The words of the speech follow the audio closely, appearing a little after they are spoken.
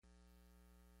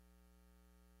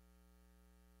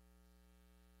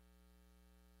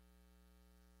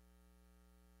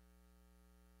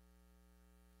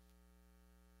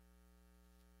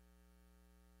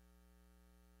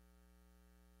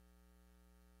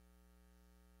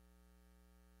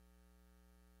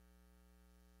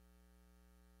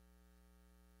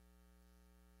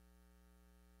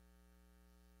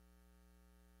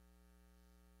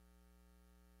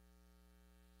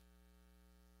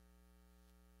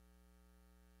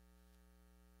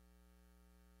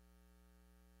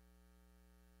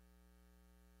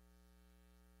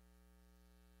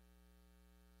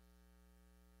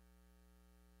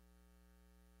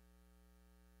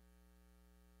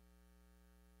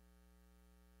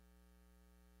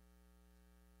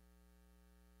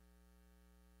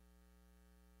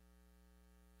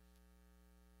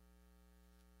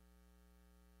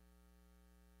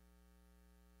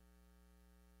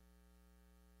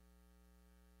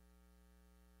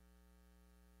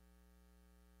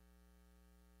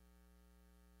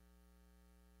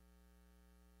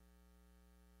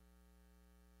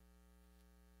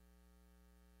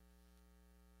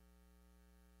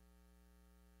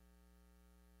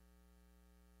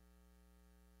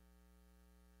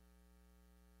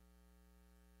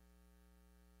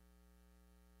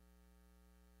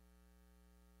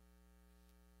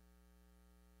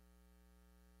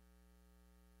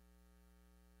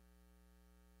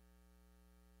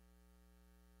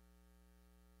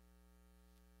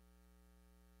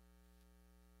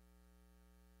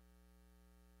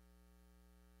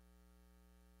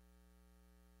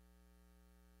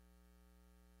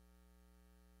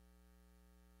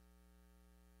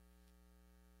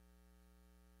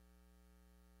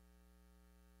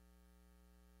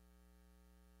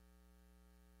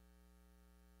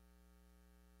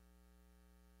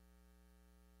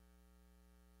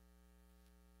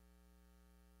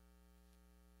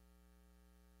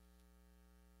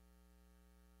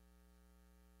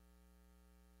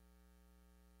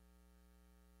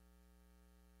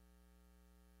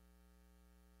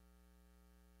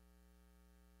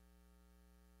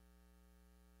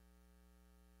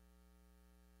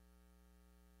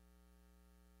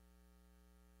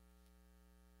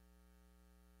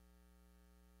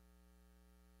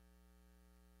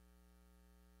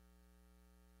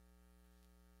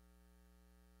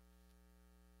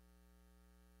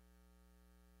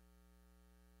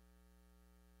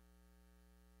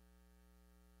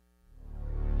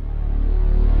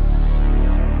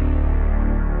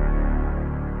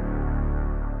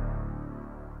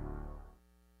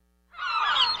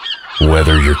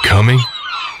Whether you're coming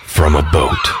from a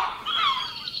boat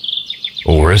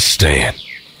or a stand,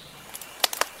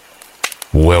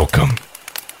 welcome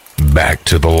back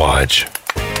to the lodge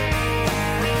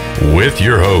with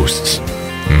your hosts,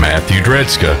 Matthew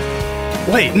Dredska.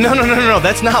 Wait, no,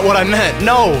 that's not what I meant.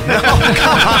 No,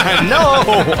 come on, no.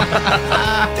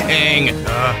 Dang.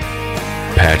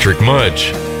 Patrick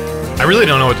Mudge. I really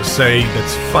don't know what to say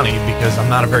that's funny because I'm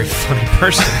not a very funny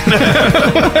person.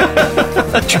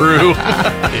 True.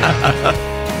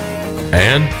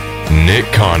 And Nick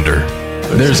Conder.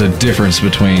 There's a difference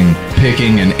between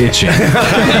picking and itching.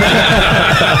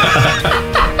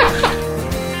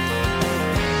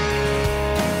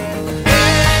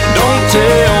 Don't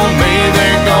tell me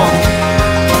they're gone.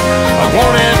 I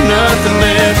won't have nothing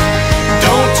left.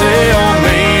 Don't tell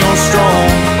me you're strong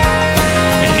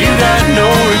and you got no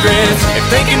regrets. If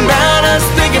thinking about us,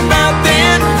 thinking about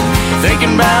then,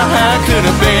 thinking about how it could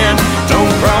have been,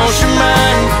 don't cross your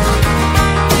mind.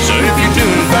 So if you're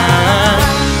doing fine,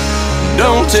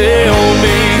 don't tell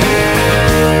me.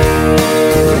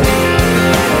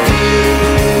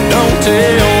 Don't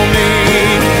tell me.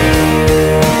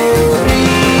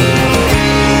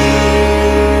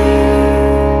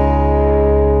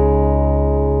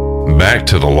 Back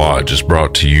to the Lodge is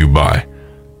brought to you by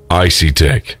Icy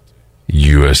Tech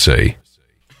USA.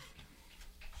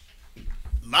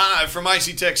 Live from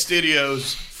Icy Tech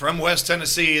Studios from West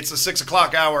Tennessee, it's the 6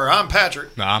 o'clock hour. I'm Patrick.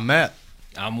 I'm Matt.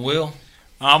 I'm Will.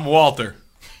 I'm Walter.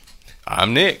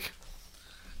 I'm Nick.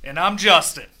 And I'm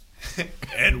Justin.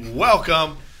 And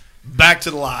welcome back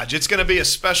to the Lodge. It's going to be a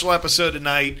special episode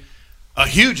tonight, a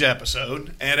huge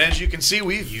episode. And as you can see,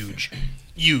 we've... Huge.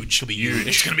 It'll be huge.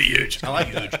 It's going to be huge. I like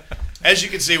huge. As you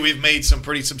can see, we've made some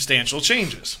pretty substantial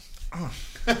changes.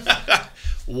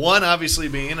 One, obviously,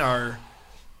 being our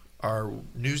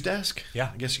news desk. Yeah.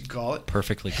 I guess you could call it.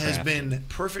 Perfectly has crafted. been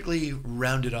perfectly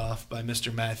rounded off by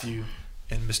Mr. Matthew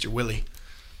and Mr. Willie.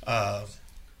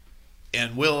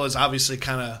 And Will has obviously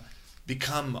kind of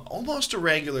become almost a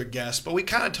regular guest, but we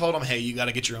kind of told him, hey, you got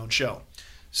to get your own show.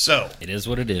 So It is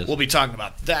what it is. we'll be talking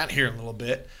about that here in a little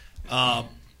bit.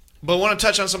 But I want to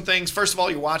touch on some things. First of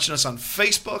all, you're watching us on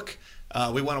Facebook.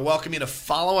 We want to welcome you to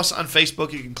follow us on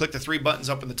Facebook. You can click the three buttons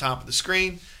up in the top of the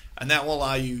screen, and that will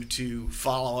allow you to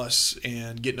follow us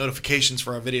and get notifications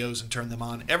for our videos and turn them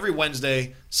on every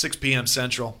Wednesday, 6 p.m.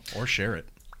 Central. Or share it.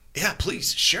 Yeah,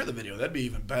 please share the video. That'd be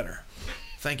even better.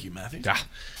 Thank you, Matthew.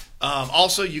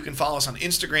 Also, you can follow us on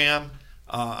Instagram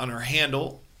on our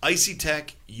handle, Icy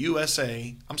Tech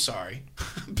USA. I'm sorry.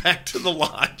 Back to the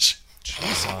Lodge.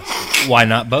 Why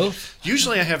not both?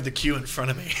 Usually I have the queue in front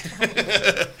of me.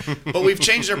 But we've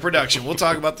changed our production. We'll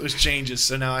talk about those changes,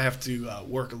 so now I have to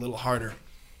work a little harder.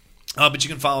 But you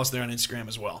can follow us there on Instagram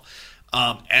as well.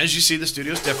 As you see, the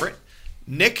studio's different.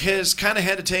 Nick has kind of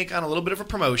had to take on a little bit of a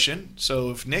promotion. So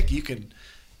if, Nick, you can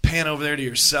pan over there to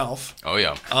yourself. Oh,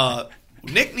 yeah.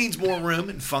 Nick needs more room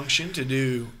and function to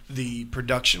do the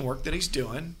production work that he's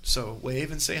doing. So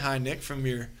wave and say hi, Nick, from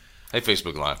your Hey,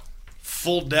 Facebook Live.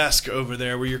 full desk over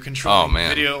there where you're controlling Oh, man.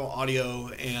 video, audio,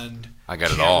 and I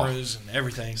got it all. cameras and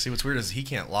everything. See, what's weird is he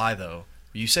can't lie, though.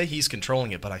 You say he's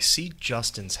controlling it, but I see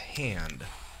Justin's hand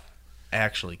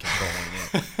actually controlling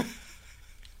it.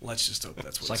 Let's just hope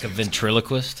that's what It's like a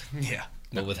ventriloquist, Yeah.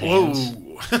 but with hands.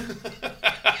 Whoa.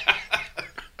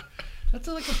 That's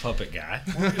like a puppet guy.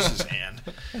 Where's his hand?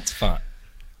 That's fine.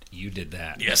 You did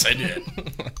that. Yes, I did.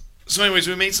 So anyways,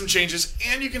 we made some changes,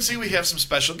 and you can see we have some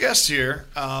special guests here.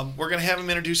 We're going to have him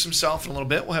introduce himself in a little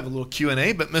bit. We'll have a little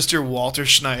Q&A, but Mr. Walter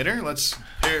Schneider, let's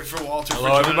hear it for Walter.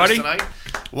 Hello, for joining us everybody.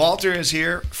 tonight. Walter is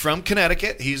here from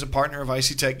Connecticut. He's a partner of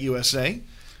Icy Tech USA,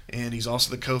 and he's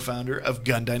also the co-founder of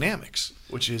Gun Dynamics,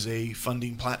 which is a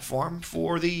funding platform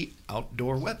for the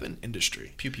outdoor weapon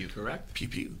industry. Pew pew. Correct. Pew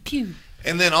pew. Pew.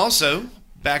 And then also,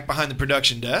 back behind the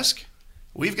production desk,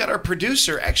 we've got our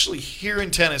producer actually here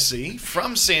in Tennessee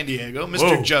from San Diego,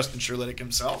 Mr. Whoa. Justin Sherlitic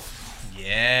himself.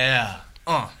 Yeah.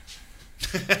 Look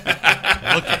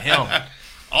at him.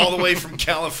 All the way from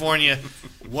California.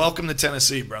 Welcome to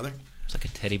Tennessee, brother. It's like a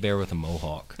teddy bear with a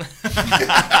mohawk.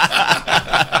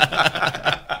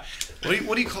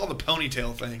 What do you call the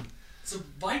ponytail thing? It's a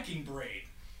Viking braid.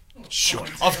 Sure.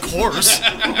 Of course.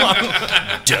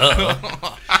 Duh.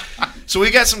 So we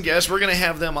got some guests. We're going to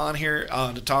have them on here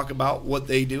to talk about what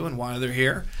they do and why they're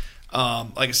here.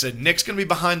 Like I said, Nick's going to be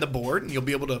behind the board, and you'll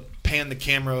be able to pan the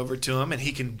camera over to him, and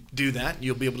he can do that. And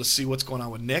you'll be able to see what's going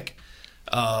on with Nick.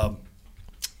 And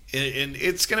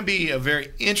it's going to be a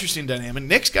very interesting dynamic.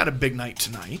 Nick's got a big night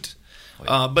tonight,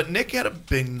 but Nick had a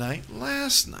big night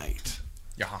last night.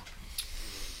 Yeah.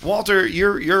 Walter,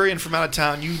 you're in from out of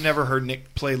town. You never heard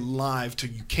Nick play live till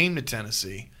you came to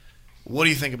Tennessee. What do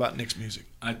you think about Nick's music?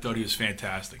 I thought he was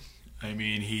fantastic. I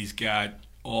mean, he's got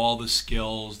all the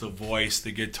skills, the voice,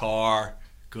 the guitar,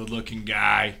 good-looking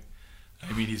guy.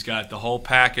 I mean, he's got the whole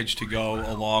package to go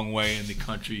a long way in the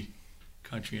country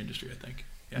industry, I think.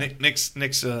 Yeah.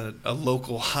 Nick's a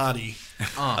local hottie,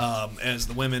 as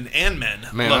the women and men.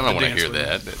 Man, love I don't to want to dance hear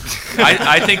with that. him.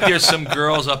 I think there's some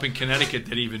girls up in Connecticut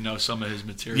that even know some of his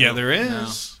material. Yeah, there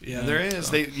is. There is.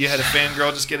 So. You had a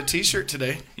fangirl just get a T-shirt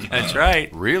today. That's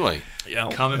right. Really? Yeah,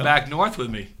 Coming back north with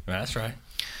me. That's right.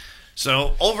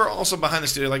 So over also behind the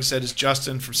studio, like I said, is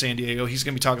Justin from San Diego. He's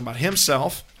going to be talking about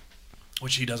himself,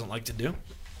 which he doesn't like to do.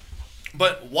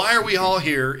 But why are we all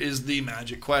here is the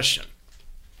magic question.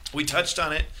 We touched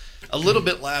on it a little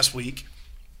bit last week.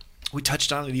 We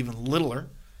touched on it even littler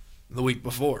the week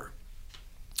before.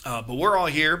 But we're all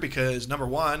here because, number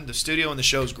one, the studio and the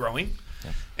show is growing.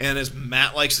 Yep. And as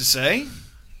Matt likes to say,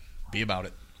 be about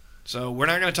it. So we're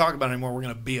not going to talk about it anymore. We're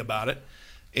going to be about it.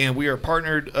 And we are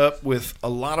partnered up with a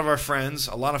lot of our friends,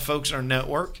 a lot of folks in our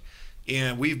network.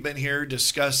 And we've been here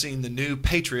discussing the new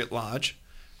Patriot Lodge,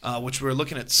 which we're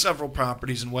looking at several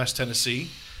properties in West Tennessee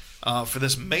for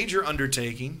this major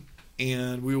undertaking.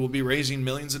 And we will be raising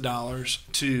millions of dollars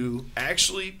to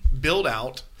actually build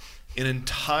out an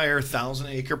entire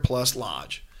 1,000-acre plus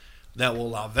lodge that will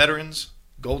allow veterans,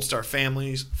 Gold Star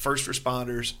families, first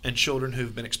responders, and children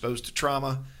who've been exposed to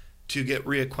trauma to get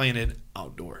reacquainted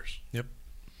outdoors. Yep.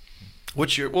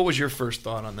 What was your first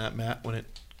thought on that, Matt, when it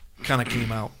kind of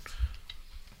came out?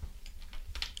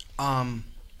 I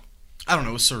don't know.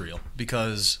 It was surreal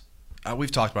because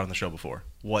we've talked about it on the show before.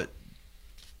 One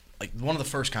of the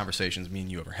first conversations me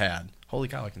and you ever had. Holy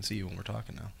cow! I can see you when we're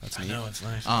talking now. That's neat. I know, it's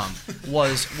nice.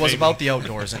 Was about the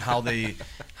outdoors and how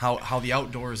the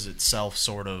outdoors itself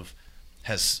sort of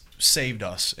has saved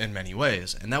us in many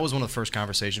ways. And that was one of the first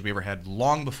conversations we ever had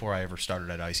long before I ever started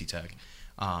at IC Tech.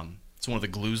 It's one of the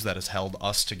glues that has held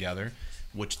us together,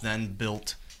 which then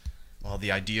built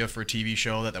the idea for a TV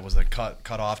show that was cut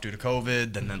off due to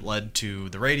COVID, then that led to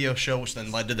the radio show, which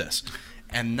then led to this.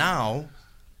 And now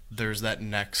there's that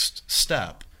next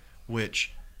step,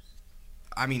 which,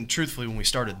 I mean, truthfully, when we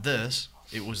started this,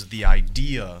 it was the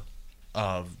idea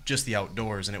of just the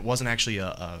outdoors, and it wasn't actually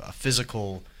a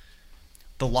physical.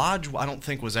 The lodge, I don't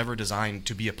think, was ever designed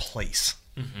to be a place.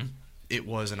 Mm-hmm. It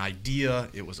was an idea,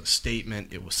 it was a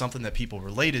statement, it was something that people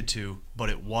related to, but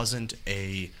it wasn't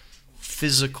a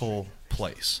physical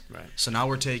place. Right. So now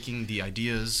we're taking the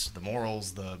ideas, the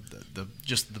morals, the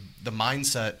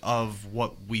mindset of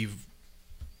what we've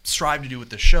strived to do with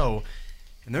the show,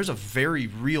 and there's a very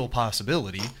real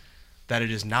possibility that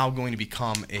it is now going to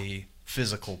become a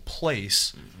physical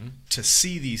place to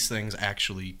see these things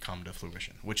actually come to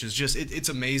fruition, which is just it's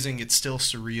amazing. It's still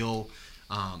surreal.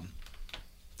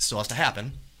 Still has to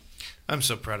happen. I'm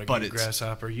so proud of you,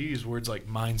 Grasshopper. You use words like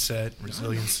mindset,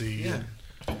 resiliency. Yeah.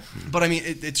 But I mean,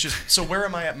 it's just, so where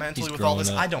am I at mentally with all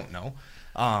this? I don't know.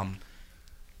 I'm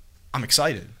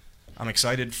excited. I'm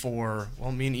excited for,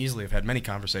 me and Easley have had many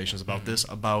conversations about this,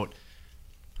 about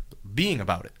being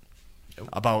about it,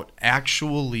 about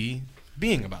actually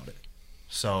being about it.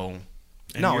 So,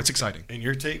 it's exciting. And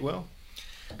your take, Will?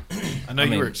 I know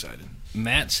you were excited.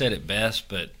 Matt said it best,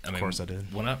 but I mean, of course I did.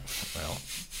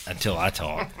 Until I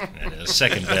talk,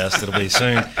 second best, it'll be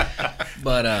soon.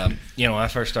 But when I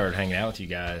first started hanging out with you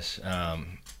guys,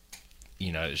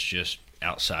 it's just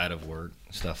outside of work,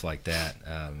 stuff like that.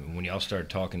 When y'all started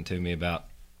talking to me about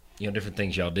different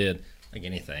things y'all did, like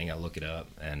anything, I look it up,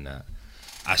 and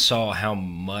I saw how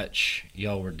much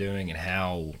y'all were doing and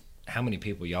how many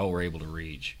people y'all were able to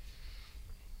reach.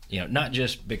 Not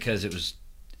just because it's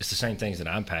the same things that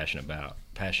I'm passionate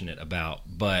about,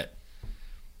 but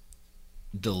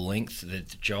the length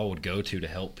that y'all would go to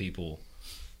help people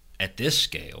at this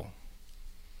scale.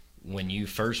 When you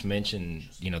first mentioned,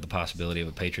 the possibility of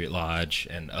a Patriot Lodge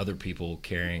and other people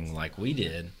caring like we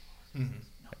did,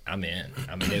 I'm in.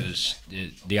 I mean, it was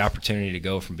the opportunity to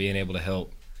go from being able to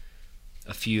help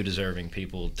a few deserving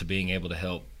people to being able to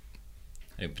help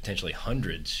potentially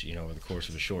hundreds, over the course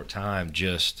of a short time,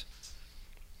 just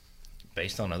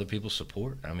based on other people's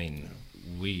support. I mean,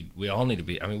 we all need to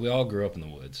be. I mean, we all grew up in the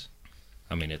woods.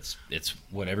 I mean, it's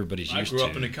what everybody's used to. I grew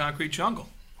up in a concrete jungle.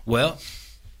 Well,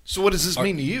 so what does this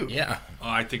mean to you? Yeah. Oh,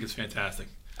 I think it's fantastic.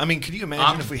 I mean, could you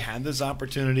imagine if we had this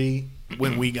opportunity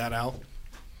when we got out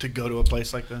to go to a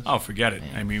place like this? Oh, forget it.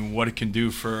 I mean, what it can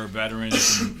do for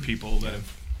veterans and people that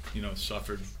have,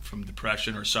 suffered from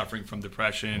depression or suffering from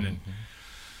depression,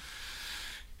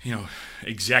 and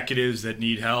executives that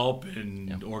need help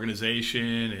and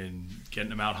organization and getting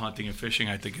them out hunting and fishing.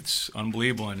 I think it's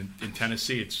unbelievable. And in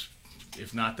Tennessee, it's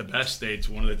if not the best states,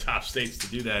 one of the top states to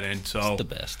do that in. So It's the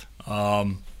best.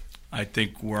 I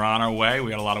think we're on our way.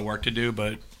 We got a lot of work to do,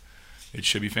 but it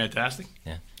should be fantastic.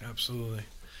 Yeah. Absolutely.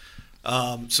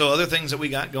 So other things that we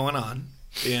got going on,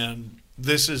 and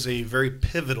this is a very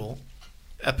pivotal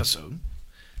episode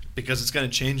because it's going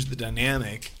to change the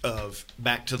dynamic of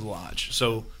Back to the Lodge.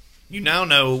 So you now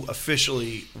know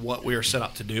officially what we are set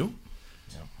up to do.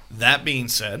 Yep. That being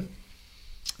said,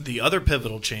 the other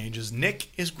pivotal change is Nick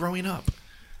is growing up.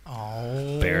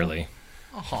 Oh, Barely.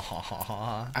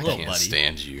 Aw, I little can't buddy,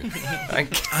 stand you.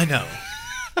 I know.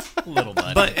 little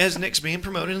buddy. But as Nick's being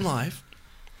promoted in life,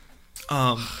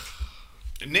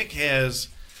 Nick has,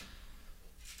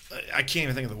 I can't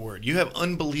even think of the word. You have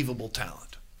unbelievable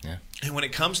talent. Yeah. And when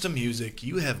it comes to music,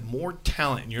 you have more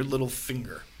talent in your little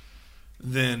finger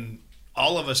than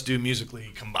all of us do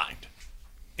musically combined.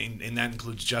 And that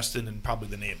includes Justin and probably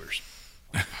the neighbors.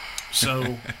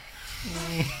 So,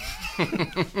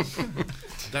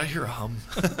 did I hear a hum?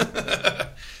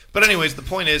 But anyways, the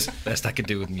point is, Best I could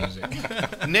do with music.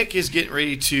 Nick is getting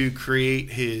ready to create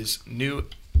his new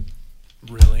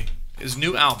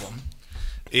album,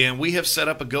 and we have set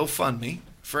up a GoFundMe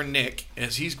for Nick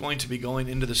as he's going to be going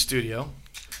into the studio.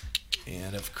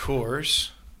 And of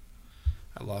course,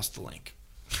 I lost the link.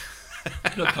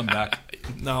 It'll come back.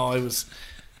 No, it was.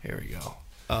 Here we go.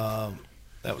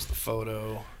 That was the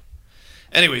photo.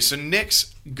 Anyway, so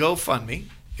Nick's GoFundMe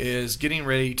is getting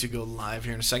ready to go live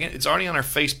here in a second. It's already on our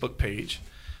Facebook page,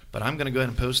 but I'm going to go ahead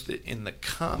and post it in the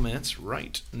comments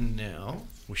right now.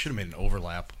 we should have made an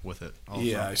overlap with it.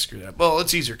 Yeah, I screwed up. Well,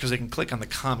 it's easier because they can click on the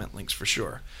comment links for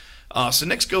sure. So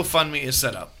Nick's GoFundMe is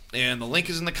set up, and the link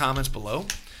is in the comments below.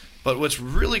 But what's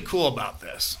really cool about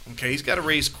this, okay, he's got to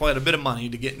raise quite a bit of money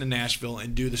to get into Nashville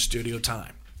and do the studio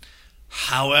time.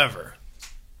 However,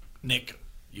 Nick,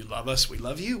 you love us, we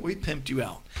love you, we pimped you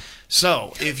out.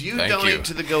 So if you Thank donate you.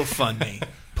 to the GoFundMe,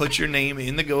 put your name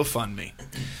in the GoFundMe.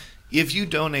 If you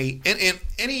donate, and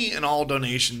any and all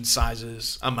donation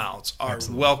sizes, amounts are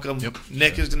welcome. Yep.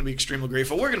 Nick is going to be extremely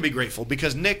grateful. We're going to be grateful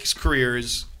because Nick's career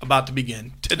is about to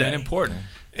begin today. And important.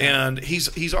 And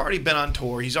he's already been on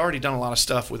tour. He's already done a lot of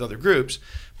stuff with other groups.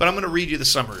 But I'm going to read you the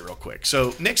summary real quick.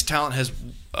 So Nick's talent has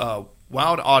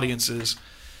wowed audiences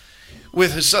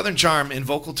with his southern charm and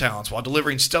vocal talents while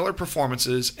delivering stellar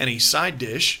performances and a side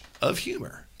dish of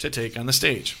humor to take on the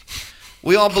stage.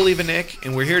 We all believe in Nick,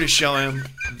 and we're here to show him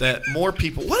that more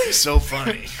people... What is so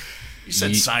funny? You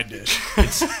said side dish.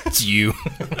 It's you.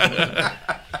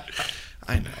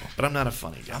 I know, but I'm not a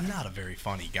funny guy. I'm not a very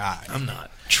funny guy. I'm not.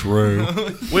 True.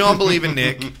 We all believe in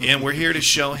Nick, and we're here to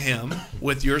show him,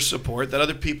 with your support, that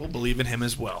other people believe in him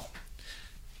as well.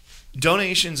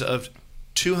 Donations of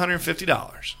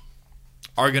 $250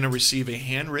 are going to receive a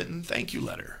handwritten thank you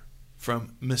letter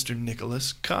from Mr.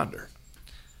 Nicholas Condor.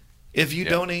 If you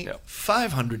donate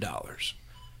 $500,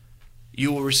 you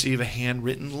will receive a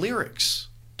handwritten lyrics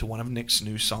to one of Nick's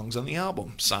new songs on the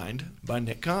album, signed by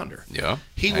Nick Condor. Yeah.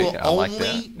 He Hey, will I like only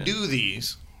that. Yeah. do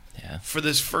these Yeah. for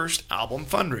this first album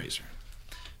fundraiser.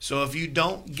 So if you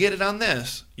don't get it on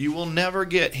this, you will never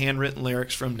get handwritten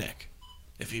lyrics from Nick.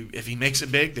 If he makes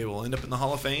it big, they will end up in the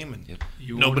Hall of Fame, and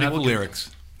You nobody won't have will the get lyrics.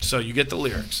 them. So you get the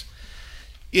lyrics.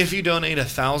 If you donate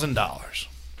 $1,000,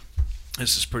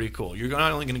 this is pretty cool. You're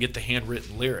not only going to get the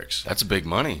handwritten lyrics. That's big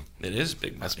money. It is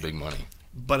big money. That's big money.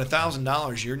 But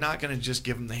 $1,000, you're not going to just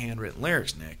give them the handwritten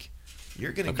lyrics, Nick.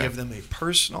 You're going to Okay. give them a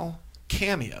personal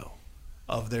cameo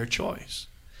of their choice.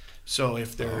 So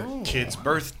if their kid's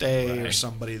birthday or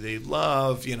somebody they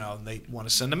love, and they want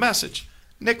to send a message,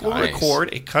 Nick will Nice.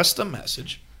 record a custom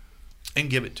message and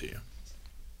give it to you.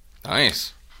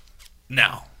 Nice.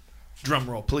 Now, drum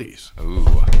roll, please. Ooh.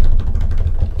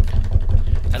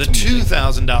 The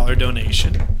 $2,000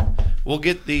 donation will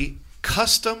get the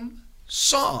custom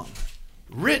song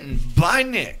written by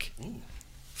Nick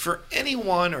for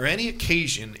anyone or any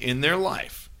occasion in their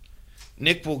life.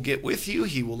 Nick will get with you.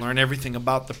 He will learn everything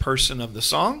about the person of the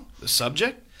song, the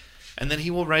subject, and then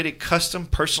he will write a custom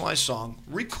personalized song,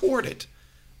 record it,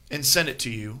 and send it to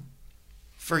you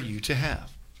for you to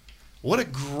have. What a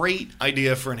great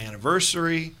idea for an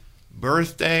anniversary,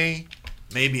 birthday,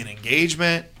 maybe an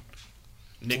engagement.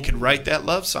 Nick could write that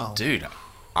love song. Dude,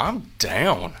 I'm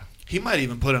down. He might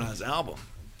even put it on his album.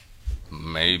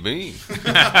 Maybe.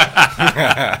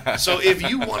 So if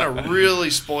you want to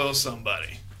really spoil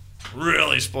somebody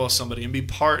and be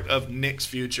part of Nick's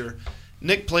future,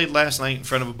 Nick played last night in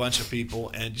front of a bunch of people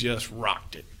and just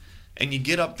rocked it. And you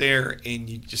get up there and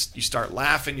you start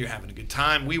laughing. You're having a good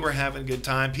time. We were having a good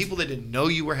time. People that didn't know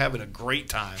you were having a great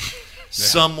time.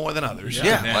 Some more than others.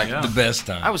 Yeah, like The best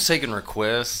time. I was taking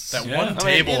requests. That Yeah. one I mean,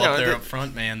 table you know, up there the- up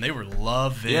front, man, they were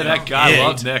loving. Yeah, that guy it.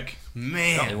 loved Nick. They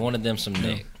Man, wanted them some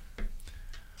Nick.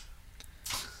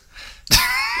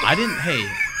 I didn't. Hey,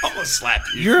 Almost slapped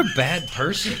you. You're a bad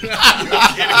person.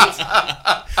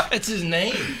 That's his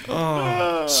name.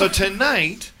 So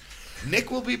tonight,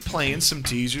 Nick will be playing some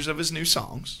teasers of his new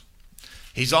songs.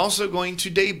 He's also going to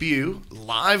debut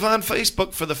live on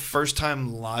Facebook for the first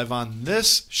time live on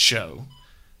this show,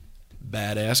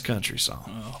 Badass Country Song.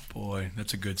 Oh boy,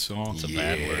 that's a good song. It's a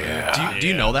bad word. do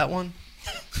you know that one?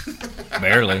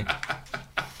 Barely.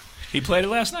 He played it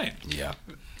last night. Yeah.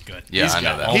 Good. Yeah, I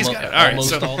know that. He's got it. All right, almost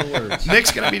so all the words.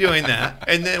 Nick's going to be doing that.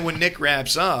 And then when Nick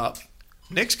wraps up,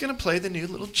 Nick's going to play the new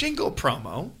little jingle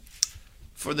promo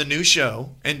for the new show.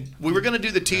 And we were going to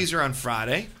do the teaser on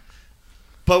Friday,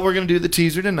 but we're going to do the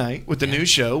teaser tonight with the new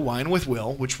show, Wine with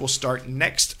Will, which will start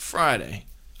next Friday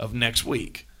of next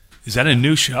week. Is that a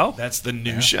new show? That's the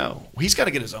new show. He's got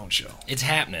to get his own show. It's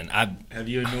happening. Have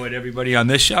you annoyed everybody on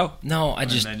this show? No, I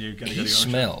just then you're gonna go he to your own show?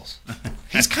 smells.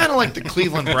 He's kind of like the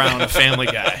Cleveland Brown of Family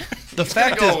Guy. The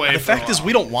fact go is, away the for a fact is, while.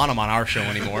 we don't want him on our show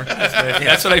anymore.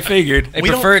 That's what I figured. They We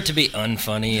don't- prefer it to be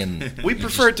unfunny and We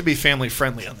prefer it to be family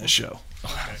friendly on this show.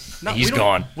 No, He's we don't-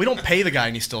 gone. We don't pay the guy,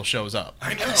 and he still shows up.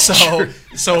 I know.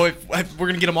 So if we're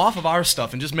gonna get him off of our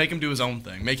stuff and just make him do his own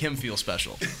thing, make him feel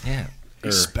special. yeah.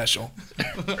 He's special.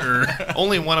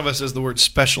 Only one of us has the word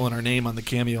special in our name on the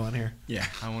cameo on here. Yeah,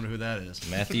 I wonder who that is.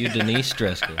 Matthew Denise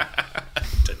Dreska.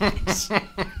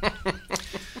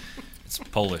 It's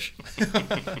Polish.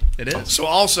 It is. So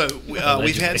also, we've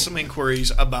Allegedly. had some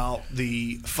inquiries about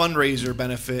the fundraiser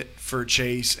benefit for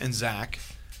Chase and Zach.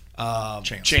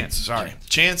 Chance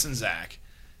and Zach.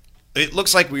 It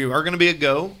looks like we are going to be a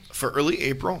go for early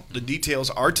April. The details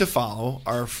are to follow.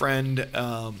 Our friend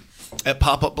at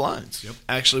Pop-Up Blinds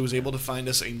actually was able to find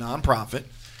us a nonprofit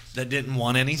that didn't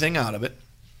want anything out of it.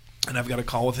 And I've got a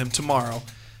call with him tomorrow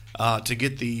to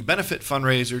get the benefit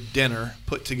fundraiser dinner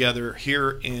put together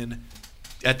here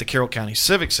at the Carroll County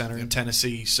Civic Center in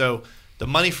Tennessee. So the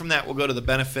money from that will go to the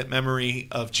benefit memory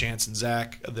of Chance and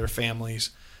Zach, of their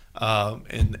families,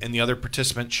 and the other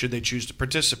participants should they choose to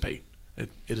participate. It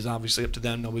is obviously up to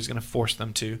them. Nobody's going to force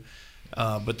them to.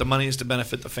 But the money is to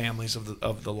benefit the families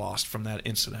of the lost from that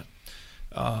incident.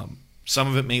 Some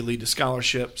of it may lead to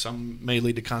scholarship, some may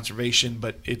lead to conservation,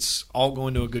 but it's all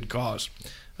going to a good cause.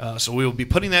 So we will be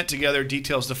putting that together.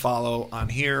 Details to follow on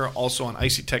here, also on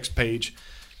Icy Tech's page.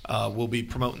 We'll be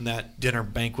promoting that dinner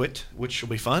banquet, which will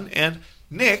be fun, and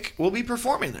Nick will be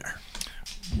performing there.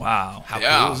 Wow. How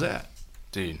Yeah. cool is that?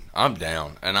 Dude, I'm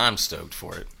down, and I'm stoked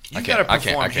for it. You've got to I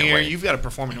can't perform here. wait. You've got to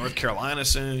perform in North Carolina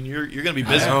soon. You're going to be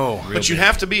busy, know. but you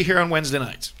have to be here on Wednesday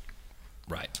nights.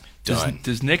 Right. Done.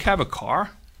 Does Nick have a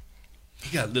car?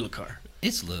 He got a little car.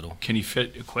 It's little. Can he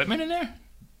fit equipment in there?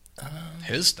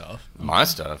 His stuff. My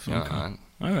stuff. Yeah.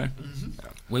 All right.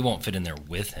 We won't fit in there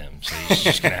with him, so he's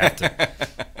just going to have to.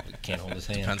 We can't hold his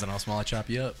hand. Depends on how small I chop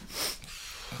you up.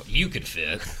 You could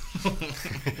fit.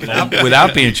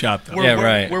 Without being chopped up. Yeah,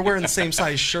 right. We're wearing the same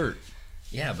size shirt.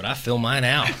 Yeah, but I fill mine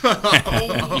out.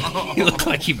 You look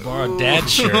like you borrowed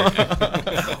Dad's shirt.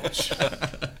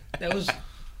 That was.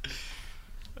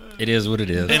 It is what it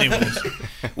is. Anyways,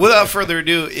 without further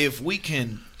ado, if we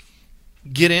can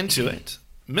get into it,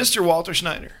 Mr. Walter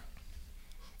Schneider.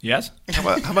 Yes? How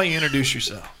about you introduce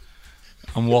yourself?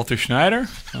 I'm Walter Schneider.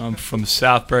 I'm from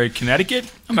Southbury,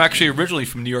 Connecticut. I'm actually originally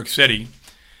from New York City.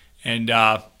 And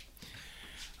I'm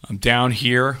down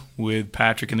here with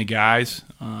Patrick and the guys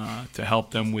to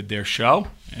help them with their show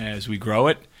as we grow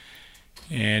it.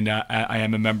 And I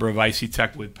am a member of Icy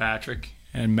Tech with Patrick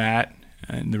and Matt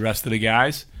and the rest of the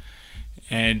guys.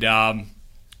 And,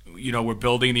 we're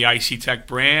building the Icy Tech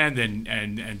brand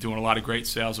and doing a lot of great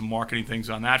sales and marketing things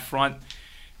on that front.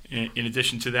 In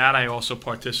addition to that, I also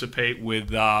participate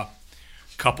with a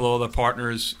couple of other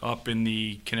partners up in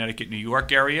the Connecticut, New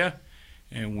York area.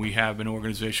 And we have an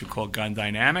organization called Gun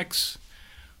Dynamics.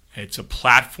 It's a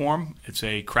platform. It's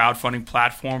a crowdfunding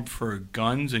platform for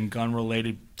guns and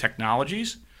gun-related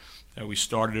technologies that we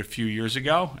started a few years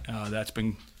ago. That's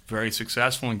been very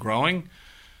successful and growing.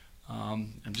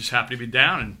 I'm just happy to be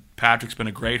down. And Patrick's been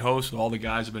a great host. All the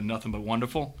guys have been nothing but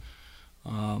wonderful.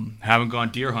 Haven't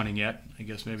gone deer hunting yet. I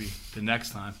guess maybe the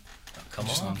next time. Come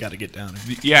on. Got to get down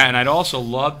there. Yeah, and I'd also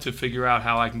love to figure out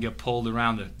how I can get pulled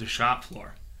around the shop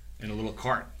floor in a little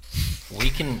cart.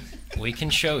 We can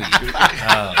show you.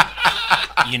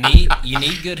 You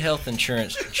need good health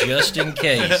insurance just in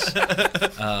case.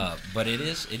 But it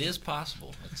is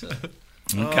possible.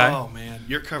 Okay. Oh man,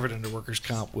 you're covered under workers'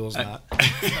 comp. Will's not.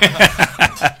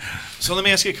 So let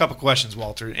me ask you a couple questions,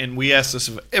 Walter. And we ask this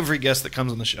of every guest that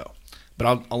comes on the show, but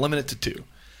I'll limit it to 2.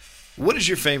 What is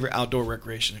your favorite outdoor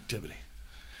recreation activity?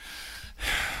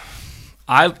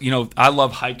 I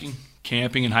love hiking,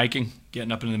 camping and hiking,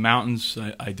 getting up into the mountains.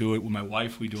 I do it with my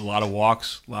wife. We do a lot of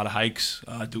walks, a lot of hikes.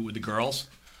 I do it with the girls.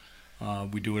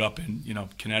 We do it up in,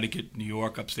 Connecticut, New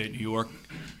York, upstate New York.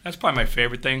 That's probably my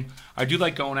favorite thing. I do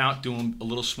like going out, doing a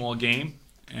little small game,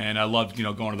 and I love,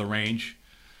 going to the range.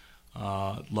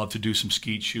 Love to do some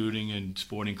skeet shooting and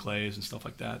sporting clays and stuff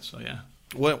like that. So, yeah.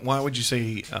 Why would you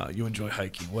say you enjoy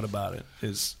hiking? What about it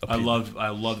is appealing? I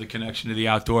love the connection to the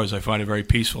outdoors. I find it very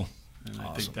peaceful. And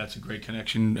I think that's a great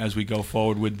connection as we go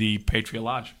forward with the Patriot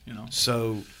Lodge,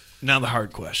 So now the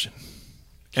hard question.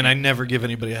 And I never give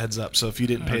anybody a heads up. So if you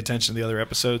didn't pay attention to the other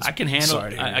episodes, I can handle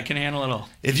it all.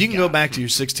 If you can go back to your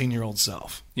 16-year-old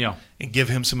self, Yeah. and give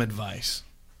him some advice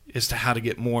as to how to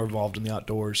get more involved in the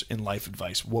outdoors and life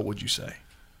advice, what would you say?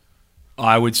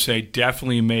 I would say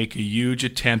definitely make a huge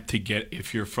attempt to get,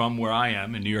 if you're from where I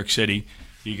am in New York City,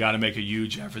 you got to make a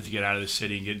huge effort to get out of the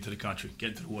city and get into the country,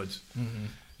 get into the woods. Mm-hmm.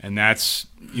 And that's,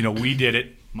 we did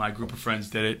it. My group of friends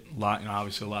did it. A lot,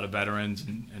 obviously a lot of veterans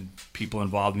and people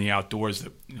involved in the outdoors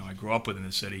that, I grew up with in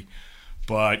the city.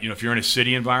 But, if you're in a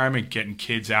city environment, getting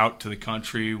kids out to the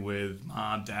country with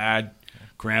mom, dad,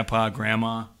 grandpa,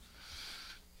 grandma,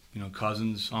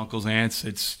 cousins, uncles, aunts,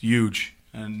 it's huge.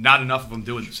 And not enough of them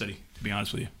do it in the city, to be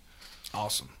honest with you.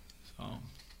 Awesome. So.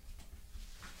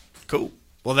 Cool.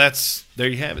 Well, there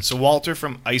you have it. So Walter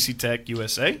from Icy Tech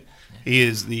USA, he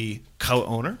is the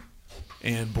co-owner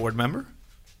and board member.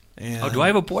 And do I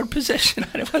have a board position?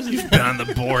 You've been on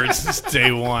the board since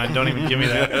day one. Don't even give me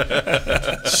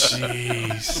that.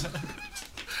 Jeez.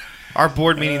 Our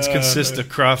board meetings consist of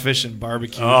crawfish and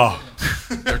barbecue. Oh,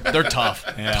 they're tough.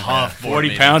 Yeah. Tough.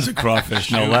 40 pounds of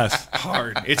crawfish, no less.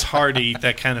 Hard. It's hard to eat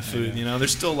that kind of food.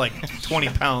 There's still like 20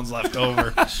 pounds left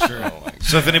over. Sure.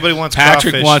 So if anybody wants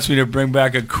Patrick crawfish, wants me to bring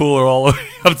back a cooler all the way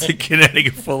up to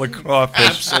Connecticut full of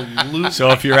crawfish. Absolutely. So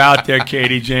if you're out there,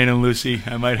 Katie, Jane, and Lucy,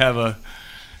 I might have a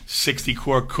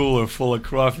 60-quart cooler full of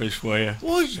crawfish for you.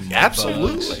 Well,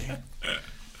 absolutely.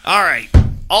 All right.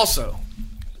 Also,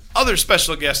 other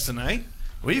special guests tonight,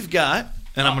 we've got,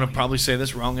 and I'm going to probably say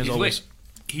this wrong as always,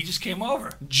 He just came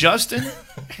over. Justin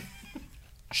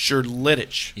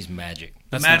Sherlitich. He's magic.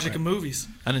 The magic of movies.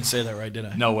 I didn't say that right, did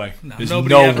I? No way. No, There's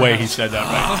nobody no ever way has. he said that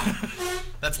right.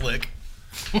 That's lick.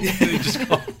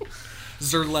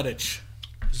 Zerletich.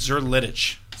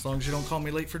 Zerlitich. As long as you don't call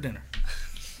me late for dinner.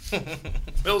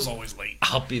 Bill's always late.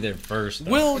 I'll be there first.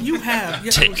 Well, you have.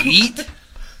 to eat?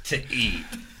 To eat.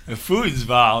 If food's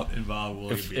involved,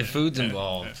 we'll If, be if there. food's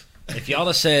involved. If y'all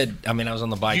have said, I was on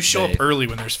the bike You show today. up early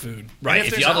when there's food. Right. And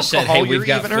If there's y'all have said, alcohol, hey, we've you're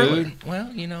got even food. early.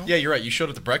 Well, Yeah, you're right. You showed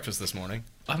up to breakfast this morning.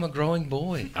 I'm a growing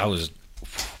boy. I was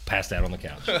passed out on the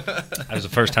couch. That was the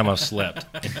first time I've slept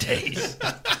in days.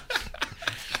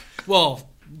 Well,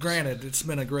 granted, it's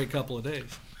been a great couple of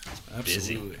days.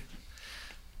 Absolutely.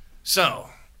 So,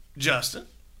 Justin,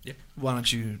 why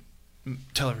don't you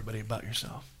tell everybody about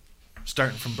yourself,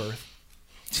 starting from birth?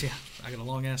 Yeah, I got a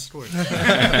long ass story.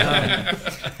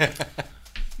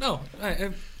 No,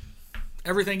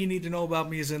 everything you need to know about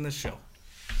me is in this show.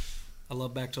 I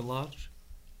love Back to the Lodge.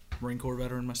 Marine Corps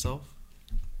veteran myself.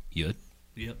 Yep.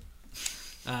 Yep.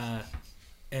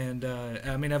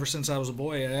 Ever since I was a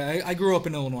boy, I grew up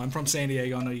in Illinois. I'm from San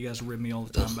Diego. I know you guys rib me all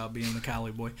the time about being the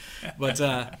Cali boy, but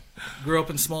grew up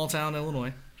in small town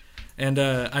Illinois. And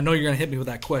I know you're going to hit me with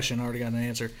that question. I already got an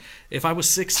answer. If I was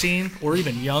 16 or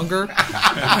even younger,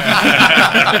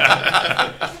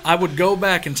 I would go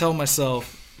back and tell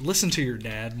myself, listen to your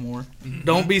dad more.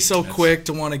 Don't be so quick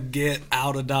to want to get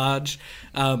out of Dodge.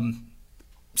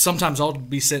 Sometimes I'll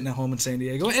be sitting at home in San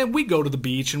Diego, and we go to the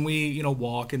beach, and we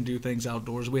walk and do things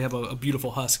outdoors. We have a beautiful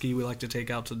husky we like to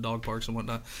take out to the dog parks and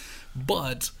whatnot.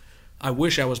 But I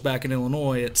wish I was back in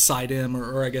Illinois at Side M,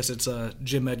 or I guess it's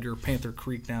Jim Edgar Panther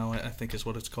Creek now, I think is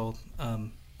what it's called.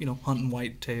 Hunting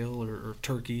whitetail or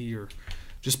turkey, or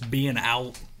just being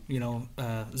out.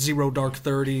 0 dark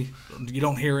 30. You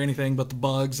don't hear anything but the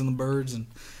bugs and the birds, and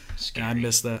I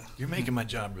miss that. You're making my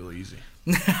job real easy.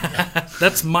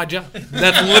 That's my job.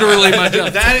 That's literally my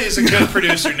job. That is a good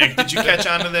producer, Nick. Did you catch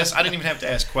on to this? I didn't even have to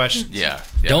ask questions. Yeah.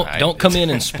 Don't come in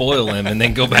and spoil him and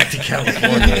then go back to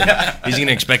California. He's going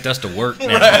to expect us to work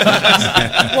now.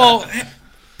 Well,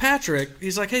 Patrick,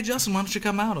 he's like, hey, Justin, why don't you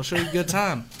come out? I'll show you a good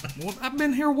time. Well, I've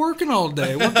been here working all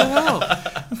day. What the hell?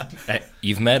 Hey,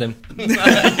 you've met him.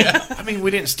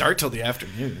 We didn't start till the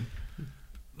afternoon.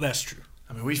 That's true.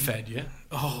 We fed you.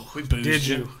 Oh, We boozed did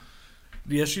you. you?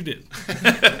 Yes, you did.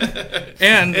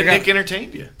 And Nick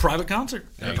entertained you. Private concert.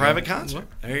 A private concert.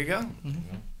 There you go. What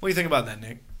do you think about that,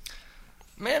 Nick?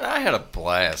 Man, I had a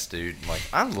blast, dude. Like,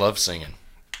 I love singing.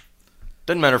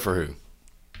 Doesn't matter for who.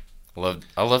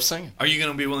 I love singing. Are you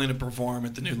going to be willing to perform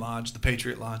at the new lodge, the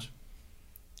Patriot Lodge?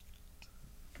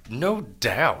 No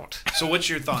doubt. So what's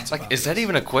your thoughts about Is that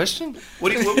even a question?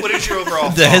 What is your overall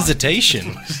The thought?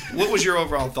 hesitation. What was your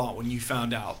overall thought when you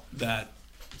found out that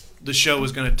the show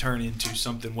was going to turn into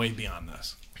something way beyond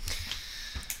this?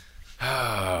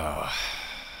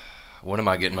 What am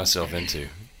I getting myself into?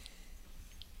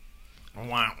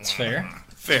 It's fair.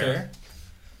 Fair.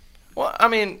 Well, I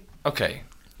mean, okay.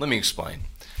 Let me explain.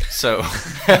 So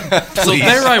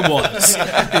there I was.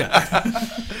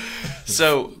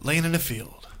 So laying in a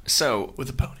field. So with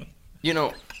a pony. You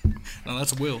know. No,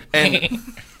 that's Will. And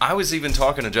I was even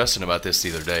talking to Justin about this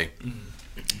the other day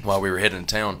while we were heading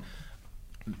to town.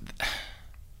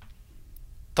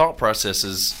 Thought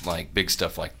processes like big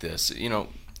stuff like this, you know,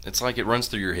 it's like it runs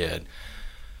through your head.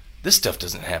 This stuff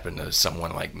doesn't happen to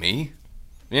someone like me,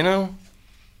 you know?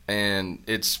 And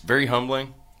it's very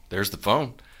humbling. There's the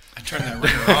phone. I turned that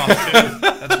ringer off,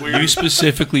 too. That's weird. You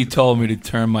specifically told me to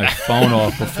turn my phone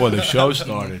off before the show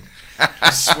started. I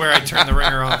swear I turned the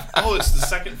ringer off. Oh, it's the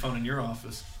second phone in your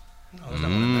office. No, there's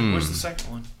not one in there. Where's the second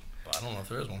one? I don't know if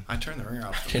there is one. I turned the ringer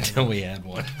off. Until we had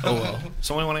one. Oh, well.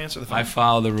 Someone want to answer the phone? I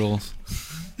follow the rules.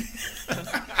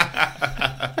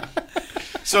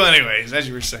 So anyways, as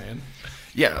you were saying.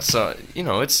 Yeah, so, you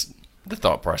know, it's the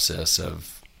thought process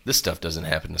of this stuff doesn't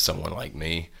happen to someone like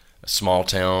me, a small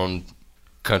town,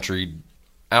 country,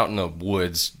 out in the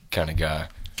woods kind of guy.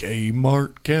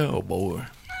 Kmart cowboy.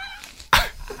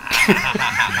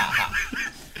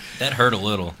 That hurt a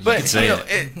little. But you could say you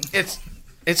know,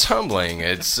 it's humbling.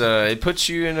 It puts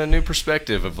you in a new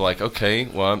perspective of like, okay,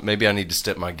 well, maybe I need to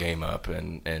step my game up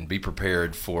and be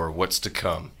prepared for what's to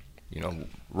come. You know,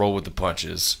 roll with the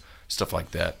punches, stuff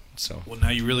like that. So well, now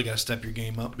you really got to step your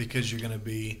game up because you're going to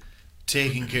be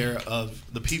taking care of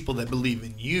the people that believe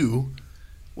in you,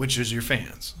 which is your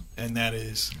fans, and that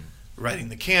is writing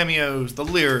the cameos, the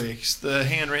lyrics, the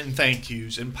handwritten thank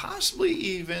yous, and possibly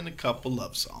even a couple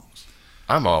love songs.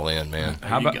 I'm all in, man.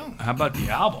 How about the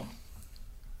album?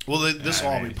 Well, this will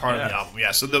all be part of the album.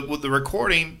 Yeah. So the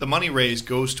recording, the money raised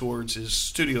goes towards his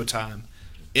studio time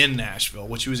in Nashville,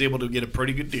 which he was able to get a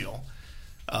pretty good deal.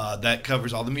 That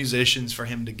covers all the musicians for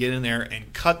him to get in there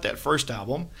and cut that first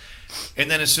album. And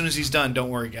then as soon as he's done, don't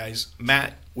worry, guys.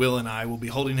 Matt, Will, and I will be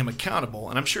holding him accountable,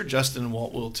 and I'm sure Justin and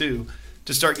Walt will too,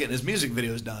 to start getting his music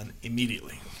videos done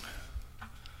immediately.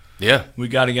 Yeah. We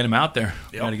got to get him out there.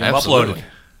 Yep. Got to get him Absolutely. uploaded.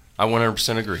 I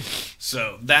 100% agree.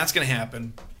 So that's going to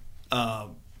happen.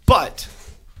 But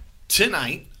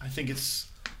tonight, I think it's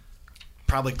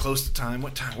probably close to time.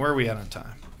 What time? Where are we at on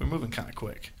time? We're moving kind of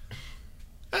quick.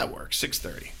 That works,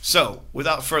 6:30. So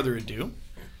without further ado,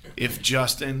 if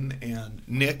Justin and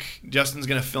Nick, Justin's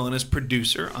going to fill in as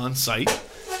producer on site,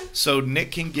 so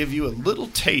Nick can give you a little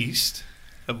taste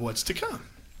of what's to come.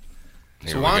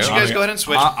 Here So we why don't go. you guys go ahead and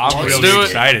switch? I'm Let's really do it.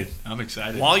 excited. I'm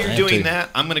excited. While you're I am doing too. that,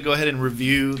 I'm going to go ahead and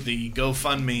review the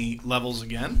GoFundMe levels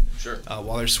again. Sure.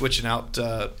 While they're switching out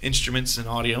instruments and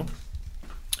audio.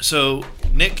 So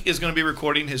Nick is going to be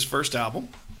recording his first album,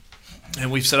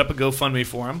 and we've set up a GoFundMe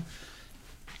for him.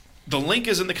 The link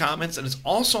is in the comments, and it's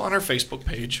also on our Facebook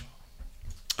page.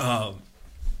 Like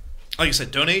I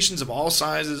said, donations of all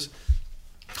sizes,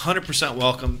 100%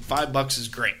 welcome. $5 is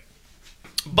great.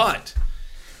 But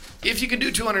if you can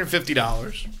do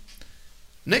 $250,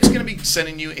 Nick's going to be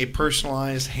sending you a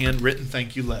personalized, handwritten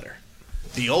thank you letter.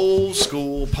 The old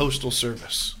school postal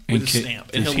service with a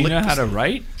stamp. Does he'll he lick know how the- to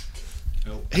write?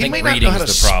 He think may not know how to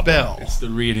reading's the problem. spell. It's the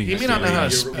reading. He It's may the not know how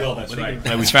to reading. spell. That's but he right.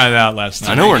 can- We found it out last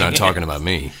night. I know we're not talking about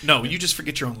me. No, you just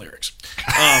forget your own lyrics.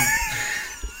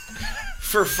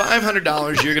 For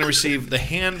 $500, you're going to receive the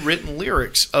handwritten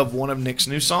lyrics of one of Nick's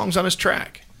new songs on his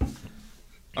track.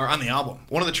 Or on the album.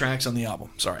 One of the tracks on the album.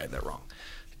 Sorry, I had that wrong.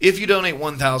 If you donate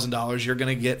 $1,000, you're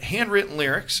going to get handwritten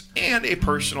lyrics and a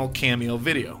personal cameo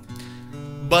video.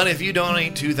 But if you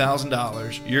donate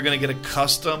 $2,000, you're going to get a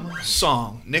custom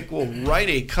song. Nick will write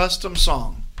a custom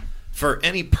song for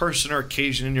any person or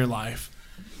occasion in your life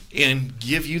and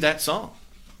give you that song.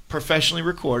 Professionally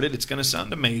recorded. It's going to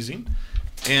sound amazing.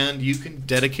 And you can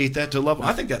dedicate that to a loved one.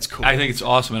 I think that's cool. I think it's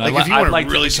awesome. And Like, if you wanna I'd like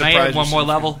really to, can I surprise add one more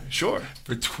yourself. level? Sure.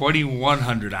 For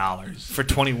 $2,100. For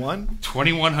 21?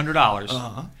 $2,100.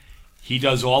 Uh-huh. He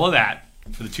does all of that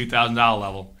for the $2,000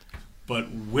 level,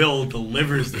 but Will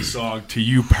delivers the song to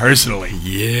you personally.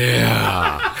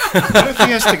 Yeah. What if he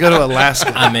has to go to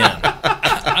Alaska? I'm in.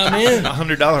 I'm in.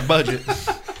 $100 budget.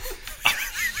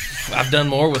 I've done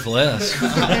more with less.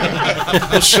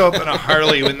 We'll show up in a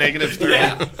Harley with -3.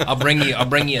 Yeah. I'll bring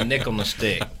you a nick on the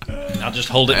stick. I'll just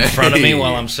hold it in front of me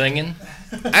while I'm singing.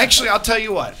 Actually, I'll tell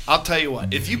you what.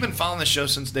 If you've been following the show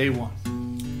since day one,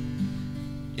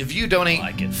 if you donate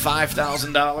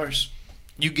 $5,000,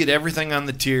 you get everything on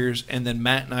the tiers, and then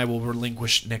Matt and I will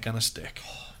relinquish Nick on a Stick.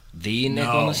 The Nick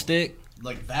on the Stick?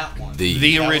 Like that one.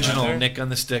 The original Nick on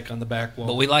the Stick on the back wall.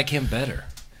 But we like him better.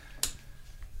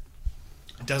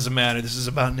 It doesn't matter. This is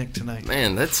about Nick tonight.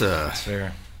 Man, that's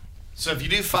fair. So if you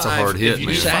do That's a five, hard hit, if you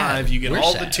man. do five, you get We're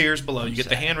all sad. the tiers below. You get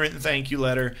the handwritten thank you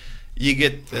letter. You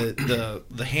get the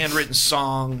handwritten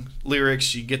song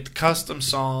lyrics. You get the custom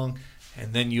song,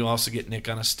 and then you also get Nick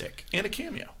on a Stick and a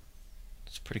cameo.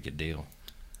 It's a pretty good deal.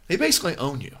 They basically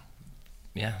own you.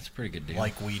 Yeah, it's a pretty good deal.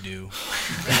 Like we do.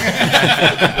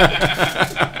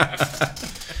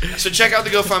 So check out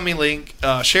the GoFundMe link.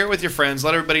 Share it with your friends.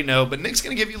 Let everybody know. But Nick's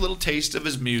going to give you a little taste of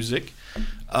his music.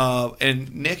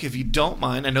 And Nick, if you don't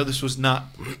mind, I know this was not.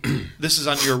 This is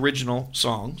on your original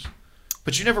songs,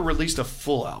 but you never released a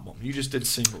full album. You just did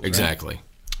singles. right? exactly.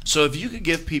 So if you could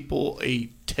give people a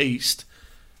taste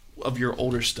of your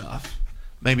older stuff,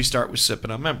 maybe start with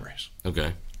Sipping on Memories,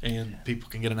 Okay. and people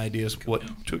can get an idea of what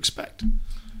to expect.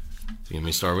 So let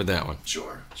me start with that one.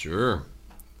 Sure. Sure.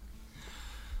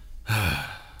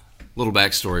 Little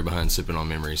backstory behind Sipping on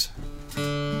Memories.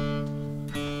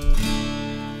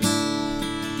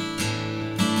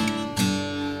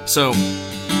 So,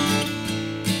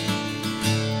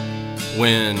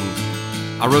 when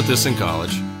I wrote this in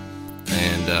college,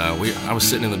 and I was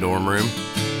sitting in the dorm room,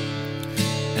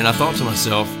 and I thought to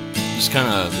myself, just kind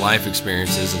of life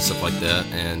experiences and stuff like that,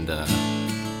 and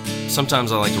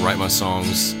sometimes I like to write my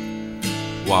songs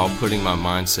while putting my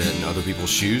mindset in other people's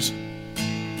shoes.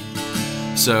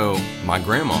 So my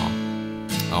grandma,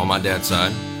 on my dad's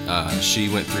side, she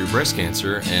went through breast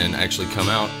cancer and actually come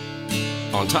out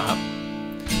on top.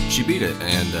 She beat it,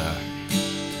 and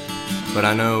but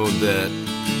I know that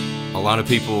a lot of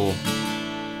people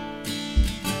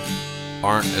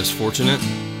aren't as fortunate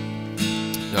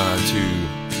to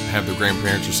have their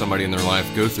grandparents or somebody in their life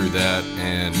go through that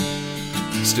and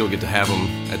still get to have them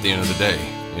at the end of the day,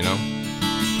 you know?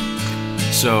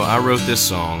 So I wrote this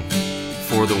song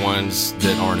for the ones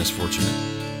that aren't as fortunate,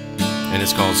 and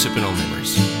it's called Sipping on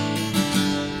Memories.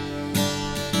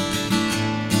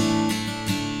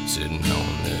 Sitting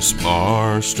on this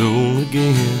bar stool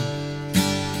again,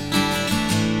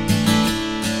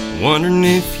 wondering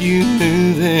if you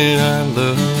knew that I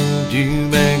loved you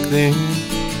back then.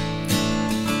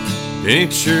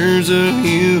 Pictures of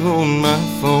you on my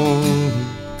phone.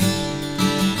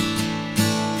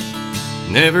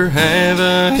 Never have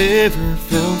I ever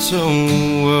felt so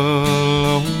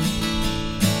alone.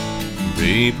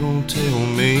 People tell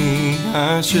me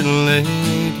I should let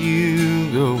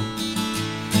you go.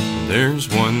 There's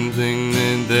one thing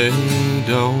that they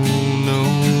don't know.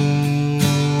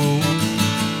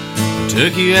 I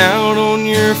took you out on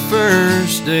your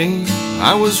first date.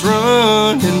 I was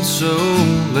running so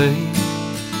late.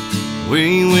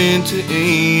 We went to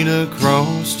eat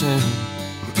across town.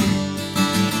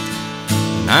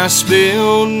 I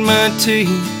spilled my tea,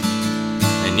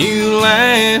 and you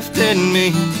laughed at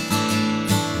me,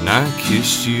 and I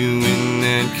kissed you in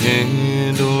that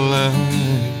candlelight.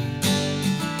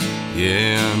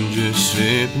 Yeah, I'm just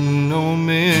sipping on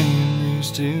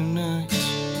memories tonight.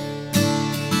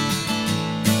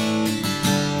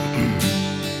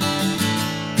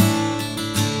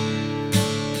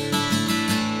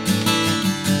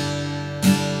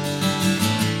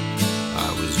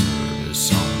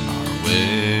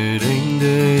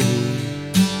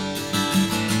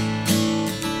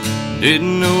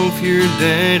 Didn't know if your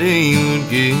daddy would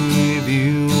give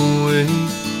you away.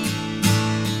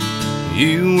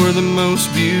 You were the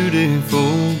most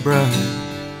beautiful bride.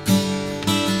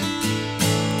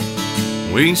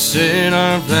 We said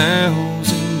our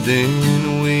vows and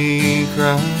then we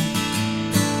cried.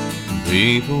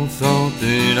 People thought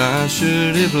that I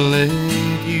should have let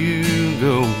you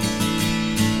go.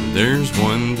 But there's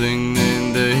one thing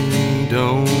that they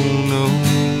don't know.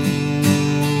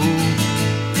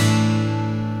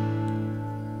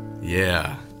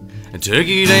 Yeah, I took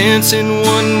you dancing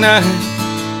one night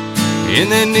in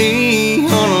that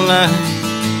neon light.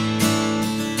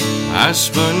 I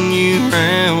spun you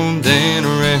round and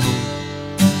around.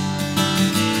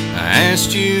 I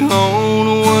asked you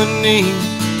on one knee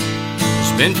to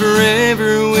spend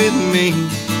forever with me,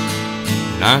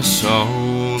 and I saw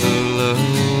the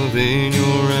love in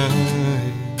your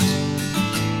eyes.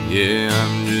 Yeah,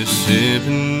 I'm just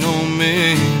sipping on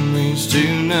memories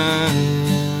tonight.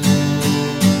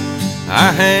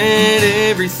 I had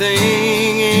everything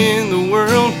in the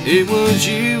world. It was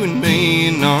you and me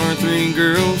and our 3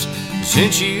 girls.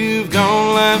 Since you've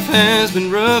gone, life has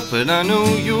been rough, but I know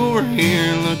you're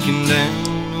here looking down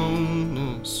on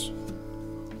us.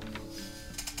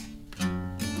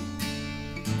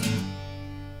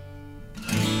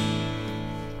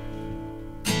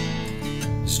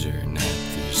 Staring at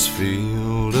this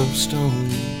field of stone,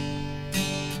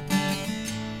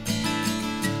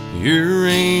 you're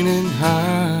reigning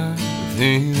high with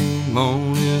him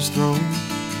on his throne.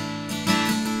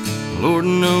 Lord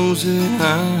knows that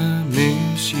I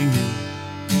miss you,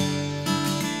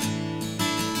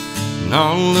 and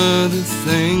all of the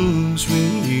things we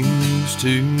used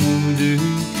to do.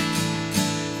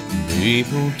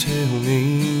 People tell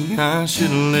me I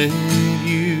should let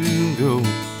you go,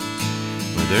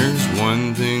 but there's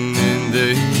one thing that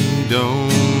they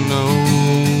don't know.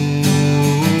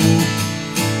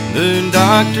 The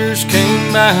doctors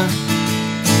came by,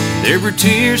 there were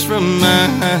tears from my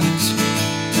eyes.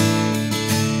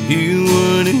 You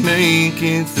wouldn't make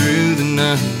it through the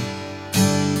night.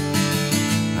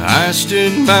 I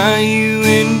stood by you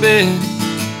in bed,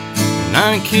 and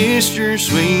I kissed your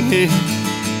sweet head,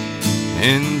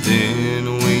 and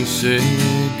then we said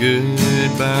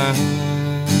goodbye.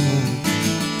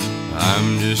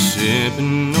 I'm just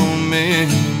sipping on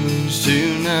memories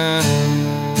tonight.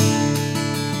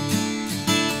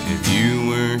 If you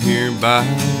were here by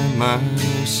my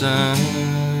side,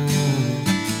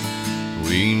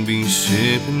 we'd be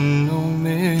sipping on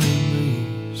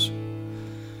memories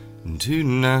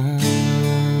tonight.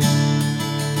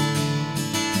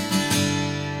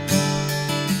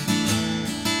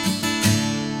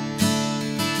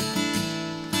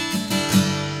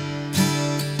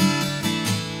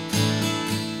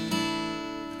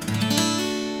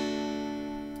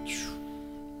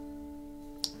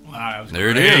 Wow, that was There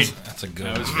it great. is. That's a good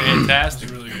That one. was fantastic.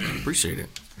 Really good. Appreciate it.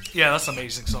 Yeah, that's an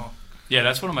amazing song. Yeah,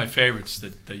 that's one of my favorites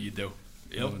that you do.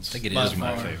 Yep. I think it By is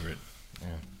my far. favorite.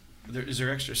 Is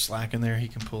there extra slack in there he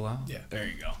can pull out? Yeah, there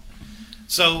you go.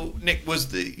 So, Nick,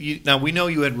 now we know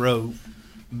you had wrote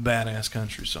Badass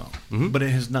Country Song, but it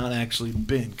has not actually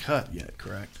been cut yet,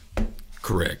 correct?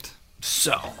 Correct.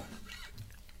 So,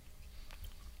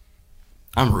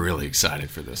 I'm really excited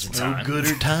for this one. no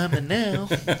gooder time than now.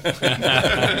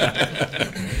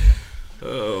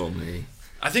 Oh, me.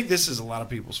 I think this is a lot of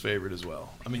people's favorite as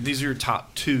well. I mean, these are your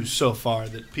top 2 so far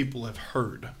that people have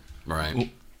heard.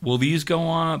 Right. Will these go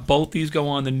on? Both these go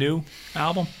on the new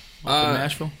album up in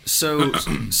Nashville? So,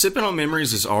 Sipping on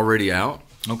Memories is already out.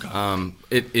 Okay.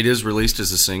 It is released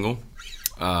as a single,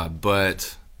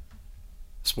 but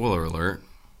spoiler alert,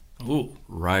 Ooh,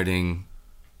 writing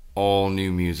all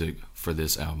new music for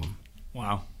this album.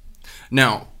 wow.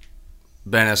 Now,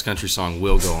 Badass Country Song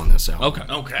will go on this album.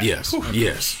 Okay. Yes.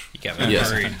 Yes. You got me Yes.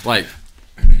 worried. Like,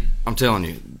 I'm telling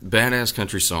you, Badass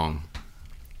Country Song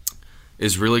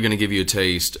is really going to give you a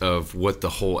taste of what the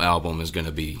whole album is going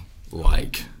to be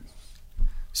like.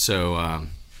 So,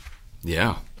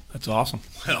 yeah. That's awesome.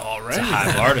 All right. It's a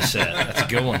high bar to set. That's a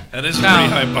good one. That is a pretty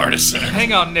high bar to set.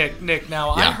 Hang on, Nick. Now,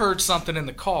 I Yeah. heard something in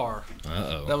the car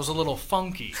Uh-oh. that was a little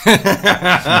funky. It could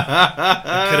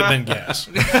have been gas.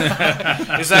 Is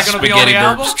that going to be on Spaghetti the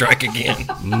burp album? strike again.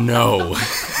 No.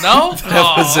 No?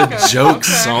 That was a joke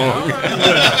song.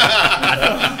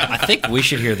 I think we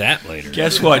should hear that later.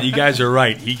 Guess what? You guys are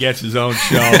right. He gets his own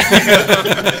show.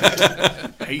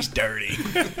 He's dirty.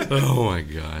 Oh, my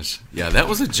gosh. Yeah, that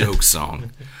was a joke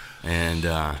song. And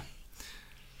that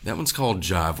one's called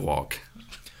Jive Walk.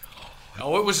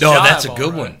 Oh, it was No, Jive, that's a all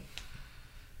good right. one.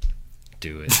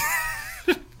 Do it.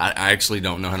 I actually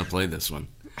don't know how to play this one.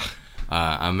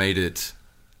 I made it,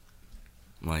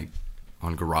 like,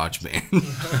 on GarageBand.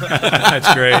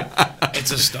 That's great.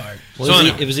 It's a start. Well,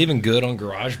 it was even good on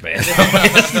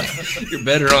GarageBand. You're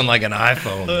better on like an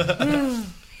iPhone.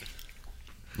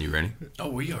 You ready? Oh,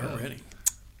 we are ready.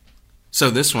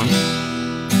 So this one,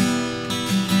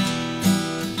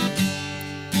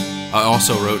 I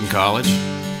also wrote in college,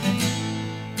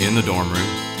 in the dorm room.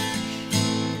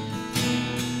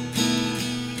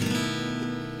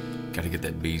 Got to get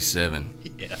that B7.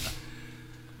 Yeah.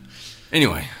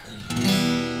 Anyway,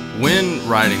 when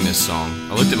writing this song,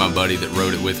 I looked at my buddy that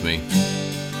wrote it with me,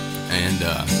 and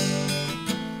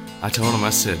I told him, I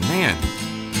said, man,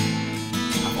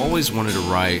 I've always wanted to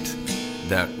write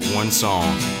that one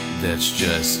song that's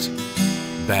just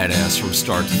badass from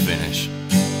start to finish.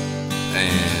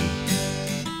 And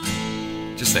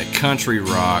just that country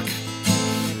rock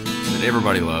that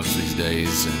everybody loves these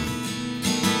days. And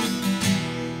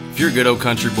if you're a good old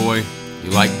country boy, you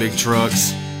like big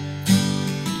trucks,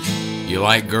 you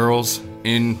like girls,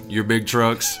 in your big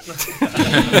trucks,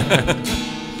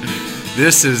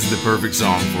 this is the perfect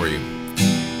song for you.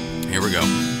 Here we go.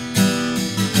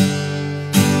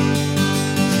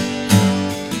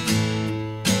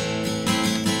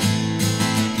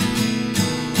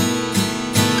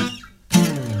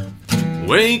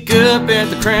 Wake up at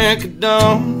the crack of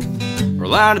dawn,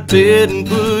 roll out of bed and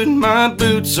put my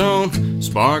boots on,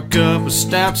 spark up a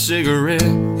stout cigarette,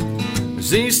 'cause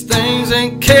these things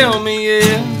ain't killed me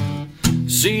yet.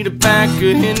 See tobacco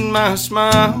in my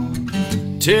smile,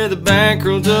 tear the back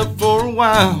roads up for a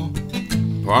while,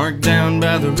 park down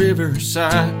by the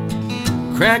riverside,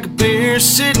 crack a beer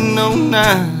sitting on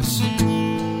nice.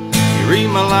 You read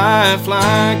my life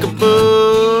like a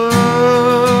book.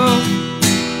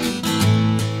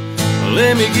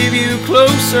 Let me give you a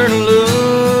closer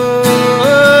look,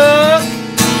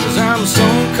 'cause I'm a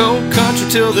stone cold country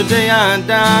till the day I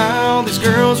die. All these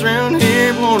girls around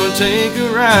here wanna take a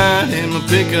ride in my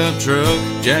pickup truck,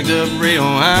 jacked up real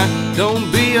high. Don't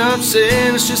be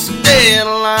upset, it's just a day in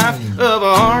the life of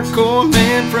a hardcore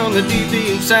man from the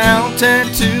deep south.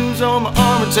 Tattoos on my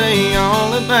arm will tell you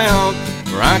all about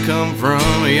where I come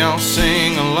from. Y'all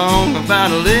sing along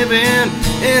about living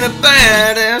in a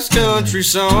badass country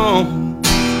song.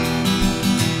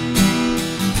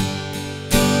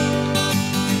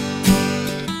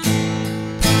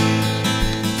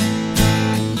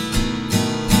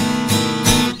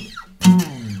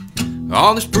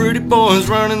 All these pretty boys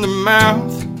running their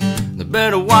mouth, they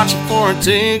better watch it before I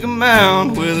take 'em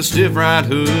out with a stiff right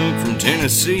hook from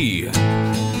Tennessee.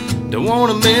 Don't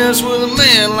wanna mess with a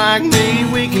man like me.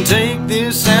 We can take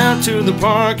this out to the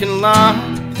parking lot.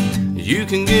 You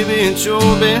can give it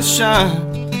your best shot.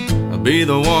 I'll be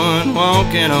the one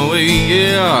walking away,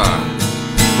 yeah.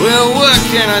 Well, what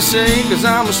can I say? 'Cause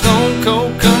I'm a stone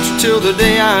cold country till the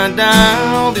day I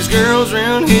die. All these girls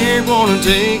around here wanna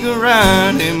take a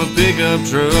ride in my pickup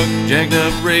truck, jacked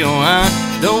up real high.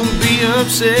 Don't be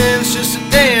upset, it's just a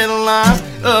day in the life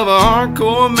of a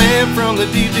hardcore man from the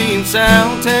deep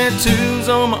south. Tattoos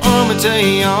on my arm will tell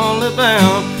you all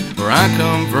about where I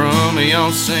come from.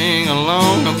 Y'all sing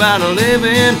along about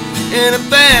living in a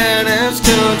badass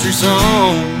country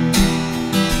song.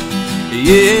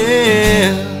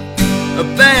 Yeah, a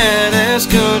badass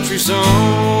country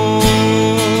song.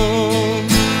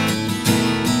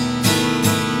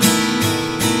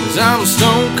 'Cause I'm a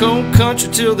stone cold country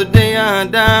till the day I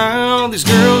die. All these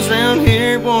girls around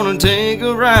here wanna take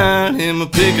a ride in my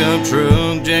pickup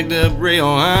truck, jacked up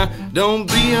real high. Don't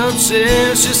be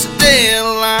upset, it's just a day in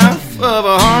the life of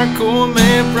a hardcore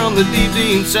man from the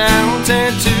deep south.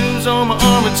 Tattoos on my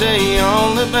arm will tell you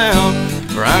all about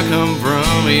where I come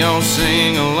from. Y'all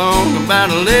sing along about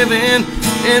living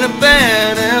in a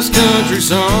badass country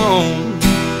song.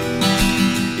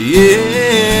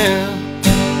 Yeah,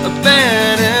 a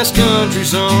badass country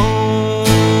song.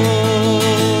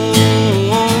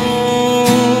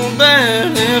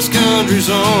 Badass country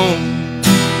song.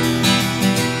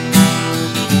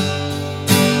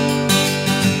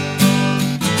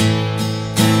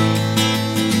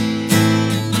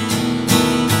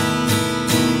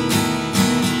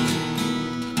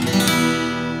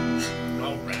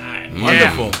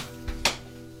 Wonderful.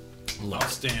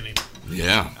 Outstanding.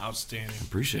 Yeah. Outstanding.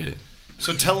 Appreciate it.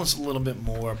 So tell us a little bit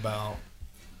more about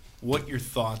what your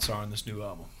thoughts are on this new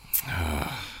album.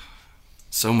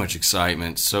 So much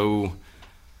excitement. So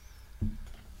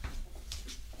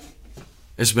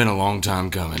it's been a long time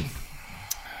coming.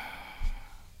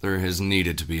 There has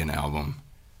needed to be an album.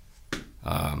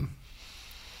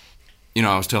 You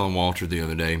know, I was telling Walter the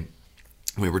other day,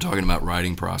 we were talking about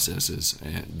writing processes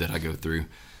that I go through,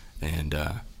 and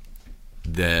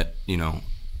that, you know,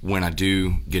 when I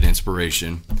do get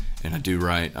inspiration and I do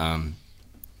write, I'll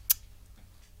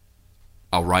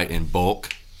write in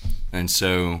bulk. And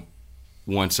so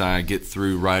once I get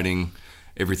through writing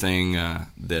everything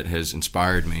that has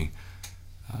inspired me,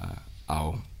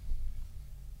 I'll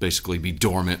basically be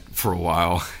dormant for a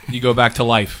while. You go back to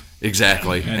life.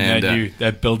 Exactly. And then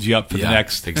that builds you up for the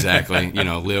next. Exactly. You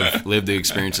know, live the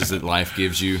experiences that life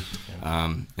gives you,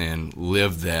 and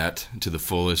live that to the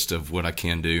fullest of what I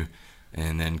can do,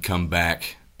 and then come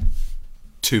back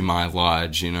to my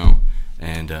lodge, you know,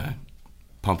 and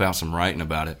pump out some writing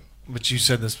about it. But you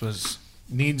said this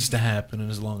needs to happen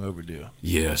and is long overdue.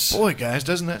 Yes. Boy, guys,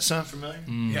 doesn't that sound familiar?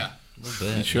 Yeah. A little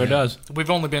bit. It sure does. We've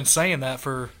only been saying that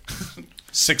for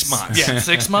 6 months. Yeah,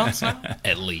 6 months now.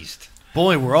 At least.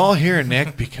 Boy, we're all here,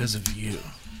 Nick, because of you.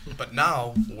 But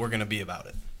now we're going to be about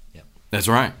it. That's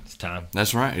right. It's time.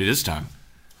 That's right. It is time.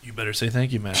 You better say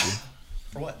thank you, Matthew.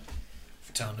 For what?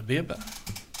 For telling to be about it.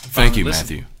 Thank you, listen.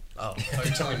 Matthew. Oh,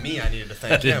 you're telling me I needed to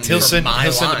thank him. He'll send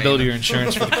a bill to your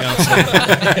insurance for the counseling.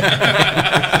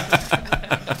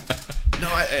 No,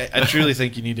 I truly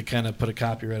think you need to kind of put a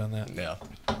copyright on that. Yeah.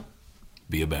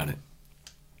 Be about it.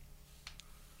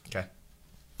 Okay.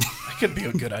 That could be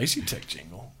a good Icy Tech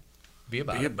jingle. Be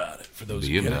about Be it. about it. For those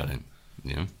Be who get about it.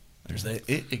 Yeah. There's that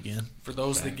it again. For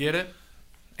those that get it,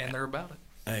 and they're about it.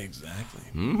 Exactly.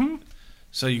 Mm-hmm.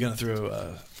 So you gonna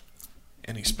throw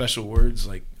any special words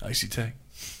like Icy Tech?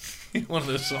 One of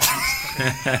those songs.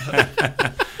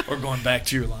 Or going back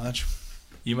to your lodge.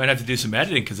 You might have to do some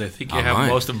editing because I think you I have might.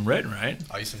 most of them written, right?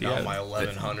 Icing down my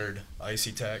 1100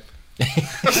 Icy Tech.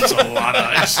 That's a lot of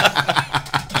ice.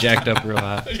 Jacked up real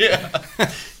high. Yeah.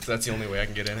 That's the only way I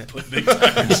can get in it.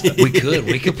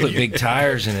 We could put big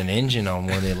tires and an engine on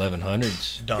one of the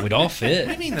 1100s. Done. We'd all fit.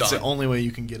 I mean, that's the only way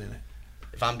you can get in it.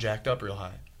 If I'm jacked up real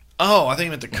high. Oh, I think you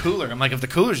meant the cooler. I'm like, if the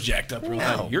cooler's jacked up real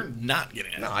high, you're not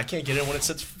getting it. No, I can't get in when it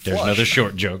sits flush. There's another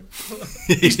short joke.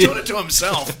 He's doing it to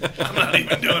himself. I'm not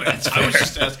even doing it. I was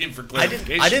just asking for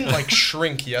clarification. I didn't like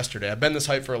shrink yesterday. I've been this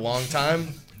height for a long time.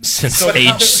 Since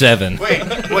age 7. Wait.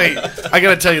 I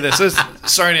got to tell you this.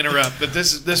 Sorry to interrupt, but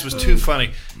this was too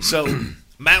funny. So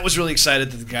Matt was really excited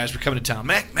that the guys were coming to town.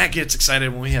 Matt gets excited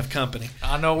when we have company.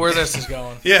 I know where this is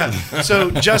going. Yeah.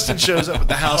 So Justin shows up at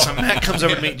the house, and Matt comes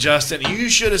over to meet Justin. You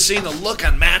should have seen the look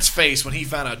on Matt's face when he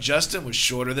found out Justin was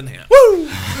shorter than him. Woo!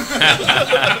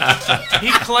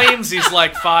 He claims he's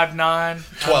like 5'9".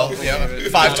 12. Yeah.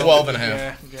 5'12 and a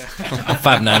half. Yeah. I'm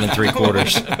 5'9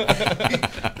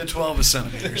 3/4. The 12 is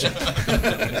centimeters.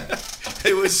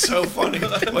 It was so funny.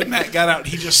 When Matt got out,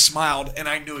 he just smiled, and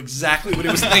I knew exactly what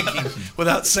he was thinking.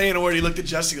 Without saying a word, he looked at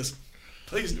Justin and goes,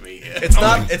 pleased to meet you.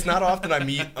 It's not often I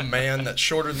meet a man that's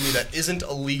shorter than me that isn't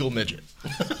a legal midget.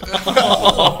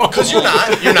 Because you're not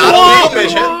a legal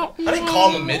midget. I didn't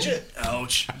call him a midget.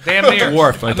 Ouch. Damn near.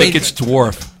 Dwarf. I think it's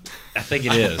dwarf. I think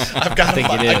it is. I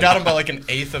got him by like an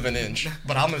eighth of an inch,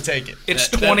 but I'm gonna take it. It's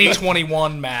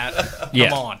 2021, Matt. Yeah.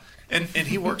 Come on. And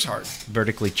he works hard.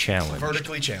 Vertically challenged.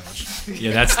 Vertically challenged.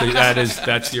 Yeah, that's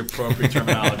the appropriate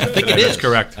terminology. I think it is.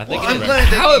 Correct. I think Well, it is. I'm glad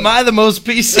that How am I the most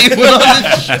PC one on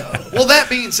this show? Well, that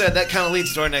being said, that kind of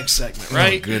leads to our next segment,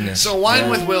 right? goodness. So Wine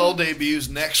with Will debuts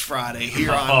next Friday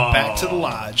here on Back to the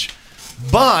Lodge.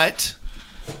 But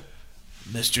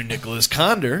Mr. Nicholas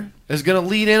Conder is going to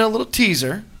lead in a little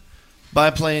teaser by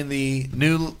playing the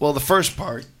first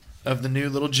part of the new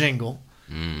little jingle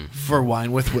for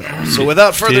Wine with Will. So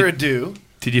without further ado...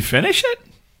 Did you finish it?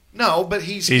 No, but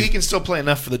he can still play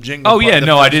enough for the jingle. Oh, yeah. part.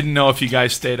 No, I didn't know if you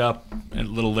guys stayed up a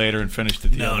little later and finished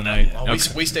it the other night. Well,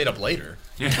 we stayed up later.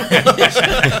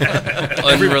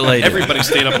 Unrelated. Everybody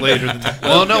stayed up later than that.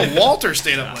 Well, no, Walter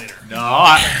stayed up later. No,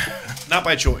 Not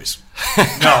by choice.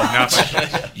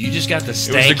 not. You just got the was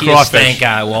the stankiest crawfish. stank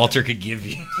eye Walter could give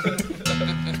you.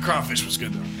 The crawfish was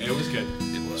good, though. It was good.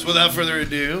 So without further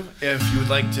ado, if you would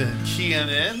like to key in,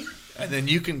 and then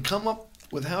you can come up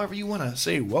with however you want to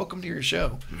say welcome to your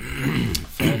show.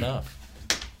 Fair enough.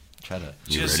 Try to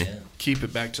Just keep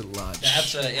it back to the lodge.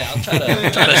 That's I'll try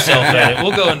to self-edit.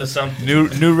 We'll go into something.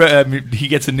 He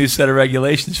gets a new set of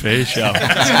regulations for his show.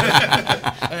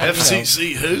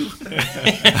 FCC who?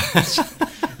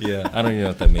 Yeah, I don't even know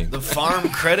what that means. The Farm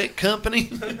Credit Company?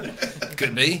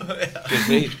 Could be. Could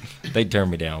be. They'd turn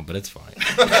me down, but it's fine. You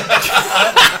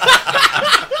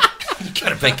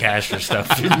gotta pay cash for stuff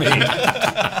for me.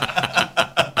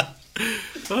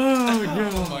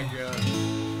 Oh my god.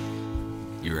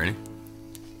 You ready?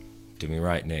 Do me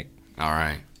right, Nick. All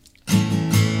right.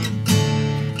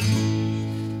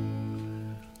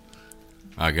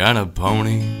 I got a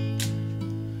pony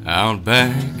out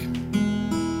back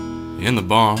in the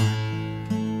barn.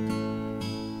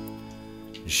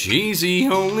 She's the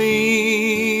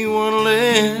only one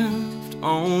left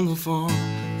on the farm.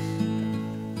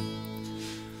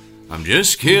 I'm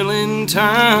just killing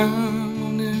time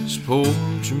on this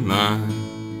porch of mine,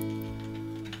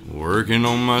 working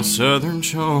on my southern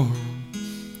charm.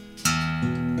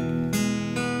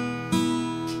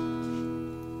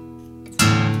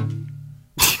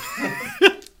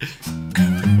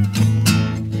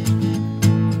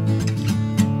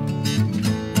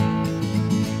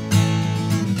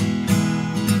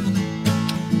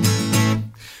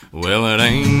 Well, it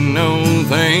ain't no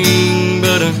thing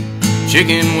but a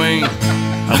chicken wing.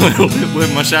 I will live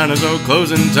with my shiners all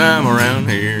closing time around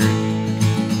here.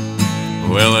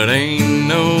 Well, it ain't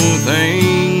no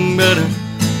thing but a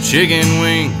chicken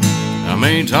wing. I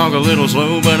may talk a little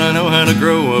slow, but I know how to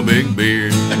grow a big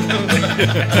beard.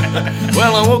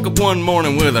 Well, I woke up one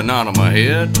morning with a knot on my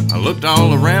head. I looked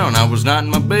all around, I was not in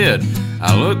my bed.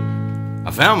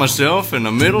 I found myself in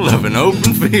the middle of an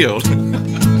open field.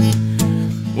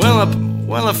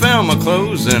 Well, I found my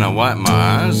clothes and I wiped my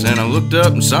eyes, and I looked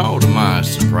up and saw to my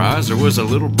surprise there was a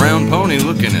little brown pony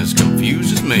looking as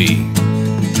confused as me.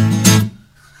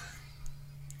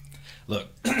 Look.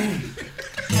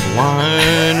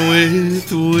 Wine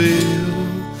with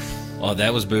Will. Oh,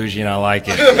 that was bougie, and I like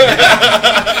it.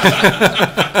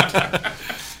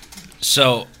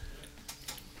 So,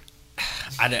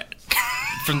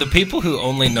 from the people who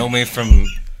only know me from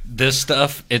this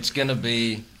stuff, it's going to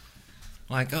be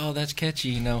like, oh, that's catchy,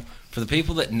 you know. For the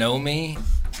people that know me,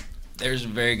 there's a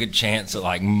very good chance that,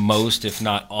 like, most, if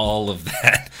not all of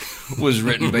that was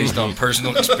written based on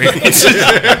personal experiences.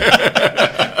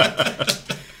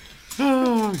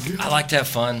 I like to have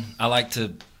fun. I like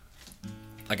to,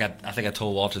 like, I think I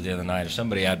told Walter the other night or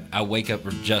somebody, I wake up,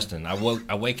 or Justin,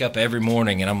 I wake up every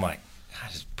morning and I'm like, God,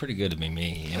 it's pretty good to be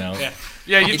me, you know?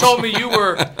 Yeah, you told me you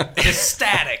were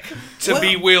ecstatic to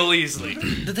be Will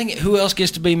Easley. The thing, who else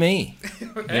gets to be me?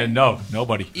 Yeah, no,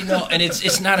 nobody. You know, and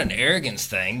it's not an arrogance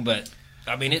thing, but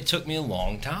I mean, it took me a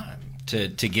long time to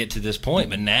get to this point.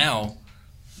 But now,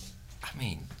 I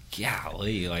mean,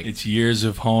 golly, like, It's years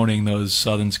of honing those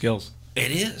Southern skills.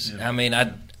 it is. I mean,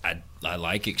 I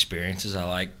like experiences. I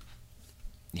like,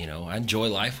 you know, I enjoy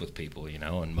life with people, you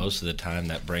know, and most of the time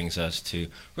that brings us to,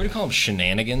 we're going to call them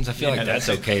shenanigans. I feel like that's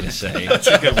okay to say. That's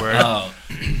a good word.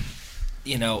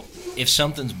 You know, if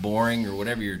something's boring or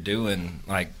whatever you're doing,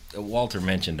 like Walter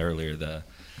mentioned earlier, the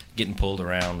getting pulled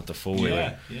around with the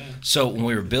four-wheeler. Yeah. So when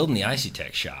we were building the Icy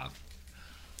Tech shop,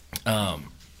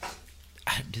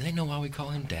 do they know why we call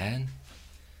him Dad?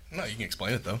 No, you can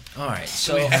explain it though. All right,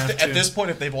 so At this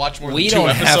point, if they've watched more than we 2 don't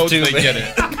episodes, have to, they get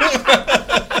it.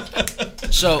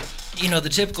 So, you know, the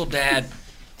typical dad,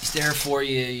 he's there for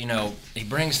you, you know, he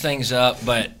brings things up,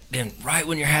 but then right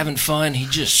when you're having fun, he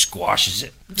just squashes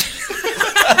it.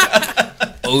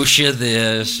 OSHA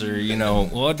this, or, you know,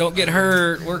 well, don't get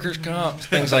hurt, workers' comp,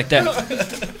 things like that.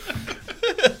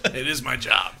 It is my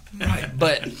job. Right,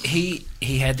 but he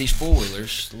had these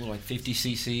four-wheelers, little like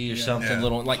 50cc or something,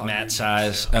 little like Matt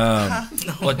size.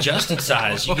 Well, Justin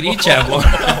size, you could each have one.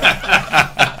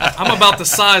 I'm about the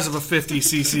size of a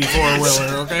 50cc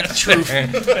four-wheeler, okay? True.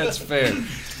 That's fair.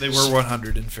 They were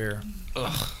 100 in fair.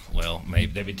 Ugh, well,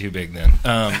 maybe they'd be too big then.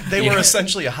 They were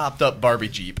essentially a hopped-up Barbie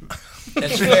Jeep.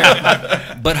 That's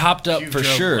fair. But hopped up for joke.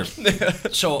 sure.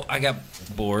 So I got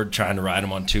bored trying to ride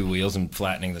them on 2 wheels and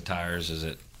flattening the tires as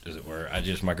it were.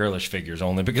 My girlish figures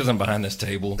only because I'm behind this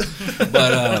table.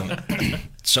 But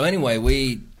so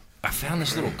anyway, I found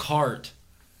this little cart.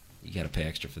 You got to pay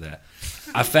extra for that.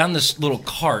 I found this little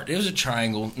cart. It was a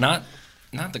triangle, not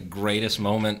the greatest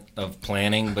moment of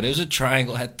planning, but it was a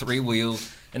triangle. It had 3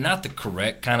 wheels. And not the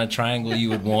correct kind of triangle you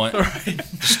would want. Right.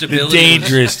 Stability,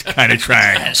 dangerous kind of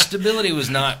triangle. Yeah, stability was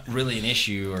not really an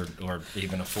issue or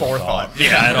even a Forethought.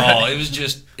 Yeah, at all. It was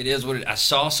just, it is what it is. I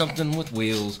saw something with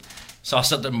wheels, saw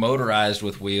something motorized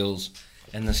with wheels,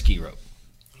 and the ski rope.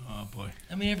 Oh, boy.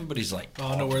 I mean, everybody's like,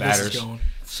 I know where this is going.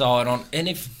 Saw it on, and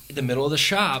if in the middle of the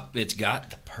shop, it's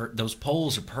got those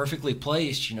poles are perfectly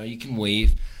placed. You know, you can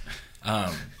weave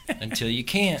until you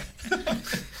can't.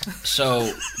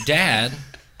 So, Dad.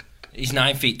 He's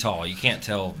 9 feet tall. You can't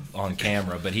tell on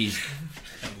camera, but he's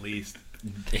at least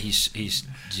he's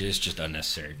just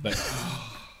unnecessary. But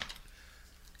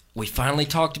we finally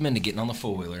talked him into getting on the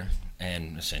 4-wheeler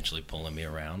and essentially pulling me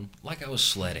around like I was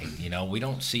sledding. You know, we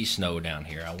don't see snow down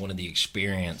here. I wanted the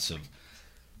experience of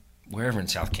wherever in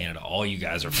South Canada all you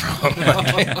guys are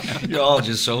from. You're all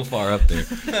just so far up there.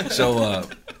 So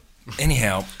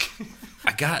anyhow.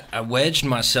 I wedged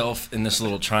myself in this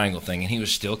little triangle thing, and he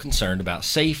was still concerned about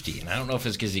safety. And I don't know if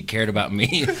it's because he cared about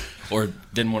me or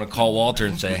didn't want to call Walter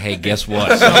and say, hey, guess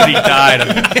what? Somebody died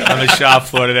on the shop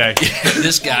floor today.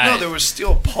 This guy. No, there was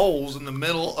steel poles in the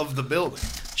middle of the building.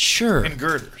 Sure. And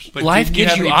girders. But life didn't you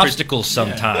gives have you any obstacles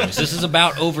sometimes. This is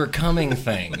about overcoming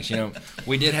things. You know,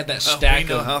 we did have that stack we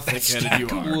know how of thick-headed you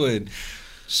are. wood.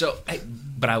 So,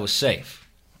 but I was safe.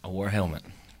 I wore a helmet.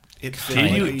 It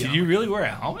Did you really wear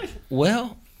a helmet?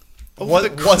 Well,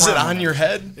 Was it on your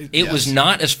head? It was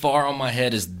not as far on my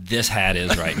head as this hat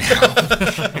is right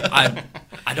now.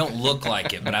 I don't look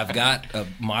like it, but I've got a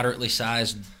moderately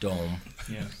sized dome.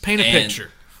 Yeah. Paint a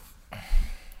picture.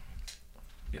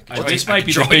 This might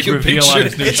be the draw big you a reveal on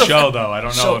picture. this new show, though. I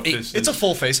don't know if this It's a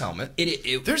full face helmet.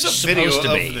 There's a supposed video to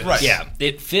of be. this. Right. Yeah,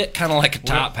 it fit kind of like a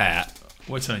top hat.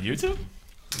 What's on YouTube?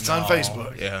 It's on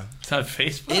Facebook. Yeah. It's on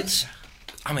Facebook?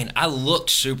 I looked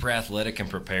super athletic and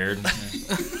prepared.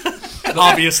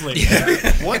 Obviously.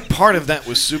 What part of that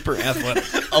was super athletic?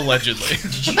 Allegedly.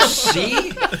 Did you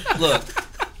see? Look,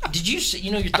 did you see?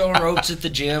 You know, you're throwing ropes at the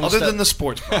gym. Other stuff. than the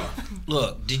sports bar.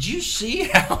 Look, did you see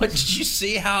how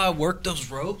I worked those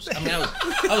ropes? I mean,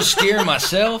 I was steering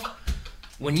myself.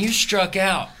 When you struck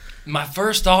out, my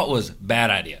first thought was bad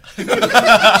idea.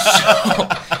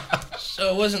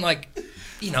 So it wasn't like,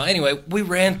 Anyway, we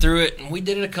ran through it and we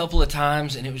did it a couple of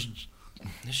times, and it's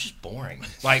just boring.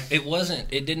 Like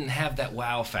it didn't have that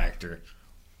wow factor.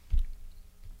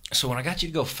 So when I got you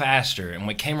to go faster, and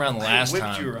we came around the last time, I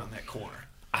whipped you around that corner.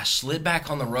 I slid back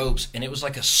on the ropes, and it was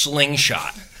like a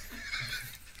slingshot.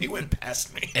 He went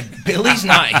past me. And Billy's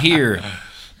not here,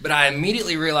 but I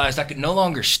immediately realized I could no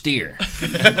longer steer.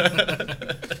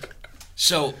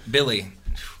 So, Billy,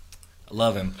 I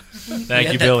love him.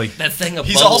 Thank you, Billy. That thing of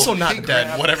He's bubble. also not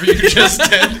dead, whatever you just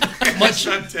did. Much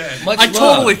I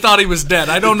totally thought he was dead.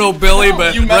 I don't know Billy,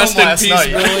 but You met rest him in last peace,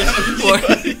 night.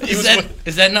 Billy.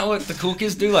 Is that not what the cool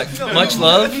kids do? Like, much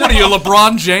love? What are you,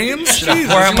 LeBron James? Should I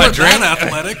Jesus, pour out you my weren't that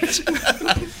drink?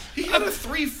 athletic. He had a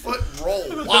 3-foot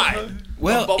roll wide.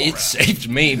 Well, it saved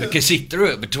me because he threw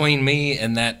it between me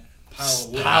and that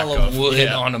pile of wood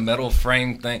on a metal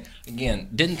frame thing. Again,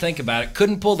 didn't think about it.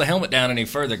 Couldn't pull the helmet down any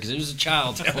further because it was a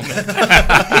child's helmet.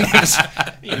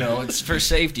 It's for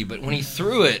safety. But when he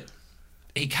threw it,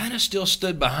 he kind of still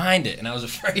stood behind it, and I was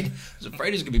afraid it was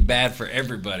going to be bad for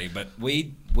everybody. But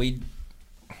we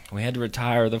had to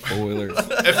retire the four-wheeler.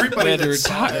 Everybody that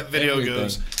saw that video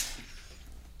goes,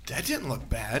 that didn't look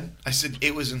bad. I said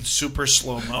it was in super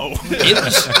slow-mo.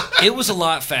 It was a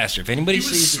lot faster. If anybody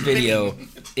sees the video,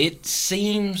 it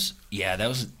seems, that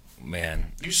was,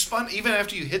 man. You spun, even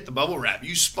after you hit the bubble wrap,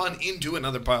 you spun into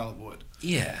another pile of wood.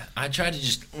 Yeah, I tried to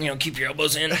just, keep your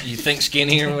elbows in. You think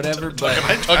skinny or whatever, but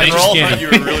I thought you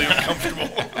were really uncomfortable.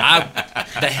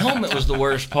 The helmet was the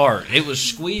worst part. It was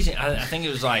squeezing. I think it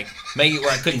was like making it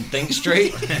where I couldn't think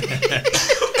straight.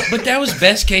 But that was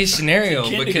best case scenario.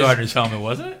 Kindergartner's helmet,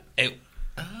 wasn't it?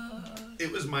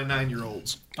 It was my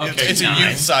 9-year-old's. Okay, it's a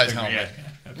youth-size helmet.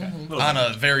 On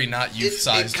a very not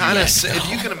youth-sized. It kind of, if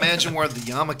you can imagine where the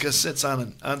yarmulke sits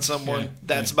on someone,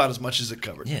 that's about as much as it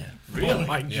covered. Yeah. Really? Oh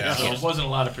my God. So it wasn't a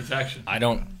lot of protection.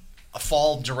 A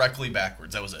fall directly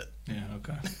backwards. That was it. Yeah,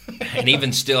 okay. And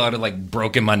even still, I'd have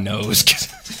broken my nose.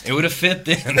 It would have fit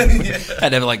then.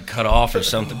 I'd have cut off or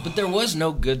something. But there was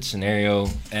no good scenario,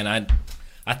 and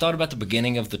I thought about the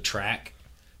beginning of the track.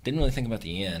 Didn't really think about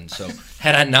the end. So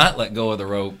had I not let go of the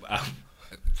rope,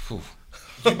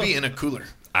 You'd be in a cooler.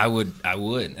 I would,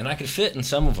 and I could fit in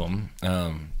some of them.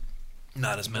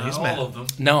 Not as many Not as all Matt. of them.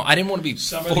 No, I didn't want to be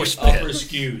Some of the force upper fed.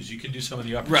 skews. You can do some of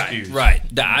the upper Right, skews. right.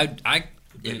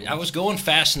 I was going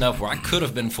fast enough where I could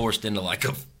have been forced into a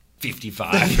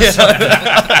 55. It was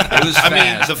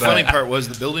fast, the funny part was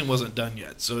the building wasn't done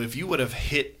yet. So if you would have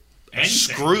hit a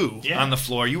screw on the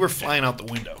floor, you were flying out the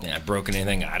window. Yeah, broken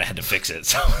anything, I'd have had to fix it.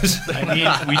 So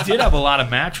we did have a lot of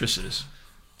mattresses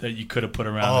that you could have put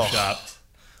around the shop.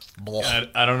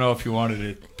 I don't know if you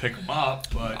wanted to pick them up,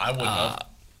 but I wouldn't have.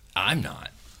 I'm not.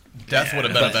 Death would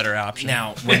have been a better option.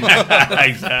 Now, when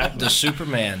exactly. the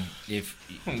Superman,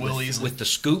 with the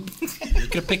scoop, you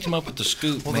could have picked him up with the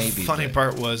scoop. Well, maybe. the funny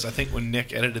part was, I think when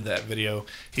Nick edited that video,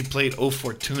 he played "O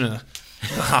Fortuna,"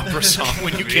 the opera song.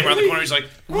 When you came around the corner, he's like,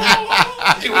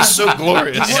 "It was so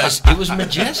glorious." It was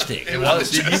majestic. It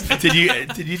was. Did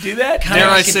you do that? Dare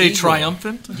I say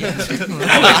triumphant? Yes. It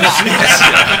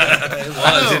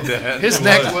was. His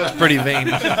neck was pretty vain.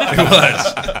 It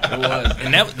was.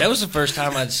 And that was the first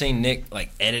time I'd seen Nick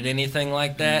edit anything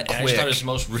like that. And I just thought it was the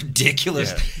most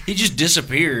ridiculous. Yeah. He just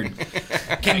disappeared.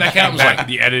 Came back out and was like,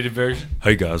 the edited version.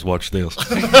 "Hey guys, watch this."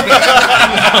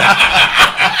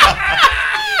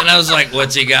 And I was like,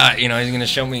 "What's he got? He's going to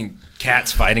show me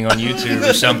cats fighting on YouTube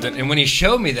or something." And when he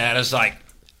showed me that, I was like,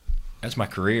 "That's my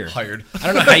career." Hired. I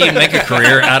don't know how you make a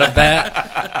career out of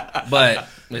that, but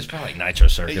it's probably Nitro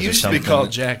Circus It or used to something. be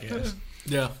called Jackass.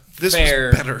 Yeah. This Fair.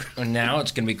 was better. And now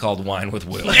it's going to be called Wine with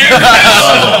Will. I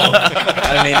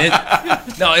mean,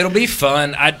 it'll be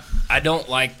fun. I don't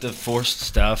like the forced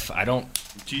stuff. I don't.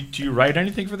 Do you write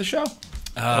anything for the show?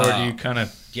 Or do you kind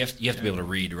of... You have to be able to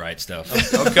read, write stuff.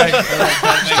 Okay.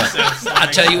 That makes sense.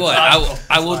 I'll tell you what.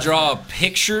 I will draw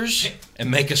pictures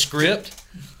and make a script.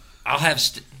 I'll have...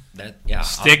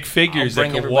 Stick figures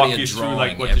that can walk you through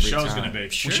what the show's going to be.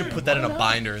 Sure. We should put that in a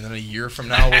binder, and then a year from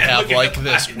now we have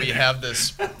this. We have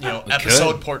this,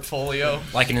 episode portfolio,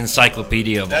 like an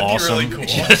encyclopedia of That'd awesome. Be really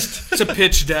cool. It's a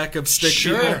pitch deck of stick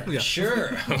people. Yeah.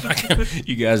 Sure.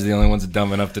 You guys are the only ones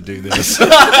dumb enough to do this.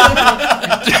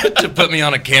 To put me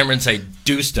on a camera and say,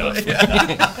 "Do stuff."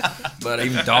 Yeah. But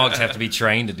even dogs have to be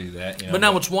trained to do that. But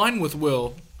now it's Wine with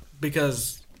Will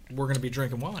because we're going to be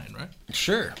drinking wine, right?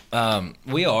 Sure.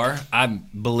 We are.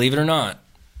 Believe it or not,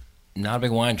 not a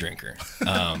big wine drinker.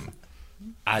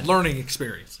 learning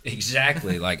experience.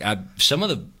 Exactly. Like some of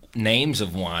the names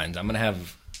of wines, I'm gonna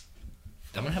have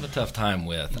a tough time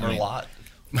with. Merlot.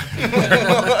 Like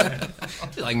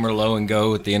Merlot and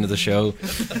Go at the end of the show,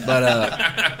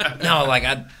 but no, like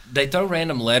they throw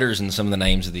random letters in some of the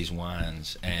names of these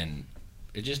wines, and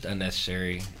it's just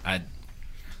unnecessary. I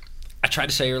tried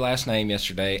to say her last name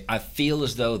yesterday. I feel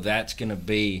as though that's going to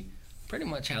be pretty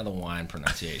much how the wine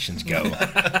pronunciations go.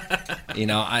 You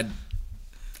know, I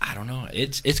don't know.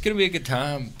 It's going to be a good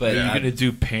time, but Are you going to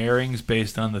do pairings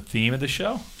based on the theme of the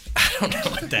show? I don't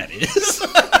know what that is.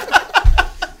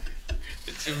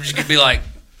 It could be like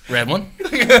red one,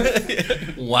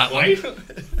 white one.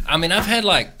 I mean, I've had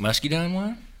like muscadine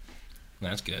wine.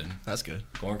 That's good. That's good.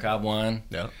 Corncob wine.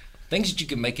 Yeah. Things that you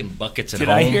can make in buckets at Did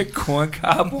home. I hear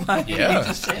corncob wine?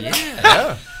 Yeah.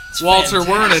 Yeah. It's Walter,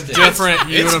 we're in a fantastic. different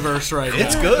universe right now.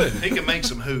 It's good. He can make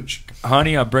some hooch.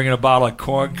 Honey, I'm bringing a bottle of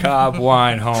corncob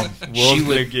wine home.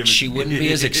 She wouldn't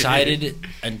be as excited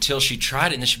until she tried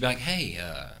it, and then she'd be like, "Hey,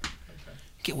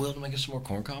 get Will to make us some more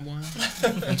corncob wine."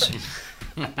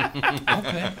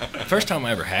 Okay. First time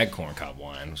I ever had corncob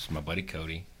wine was my buddy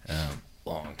Cody,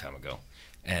 long time ago,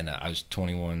 and I was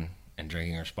 21 and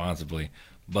drinking responsibly.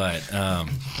 But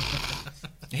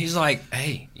he's like,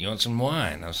 "Hey, you want some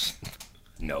wine?" I was,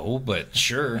 "No, but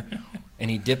sure."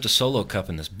 And he dipped a Solo cup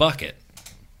in this bucket.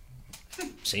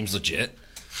 Seems legit.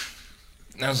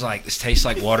 And I was like, "This tastes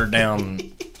like watered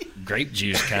down grape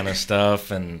juice kind of stuff."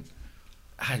 And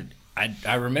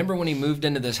I remember when he moved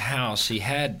into this house, he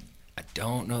had, I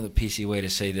don't know the PC way to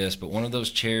say this, but one of those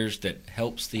chairs that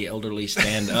helps the elderly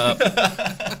stand up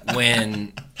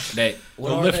when they...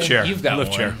 The lift chair. You've got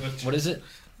lift one. chair. What is it?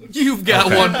 You've got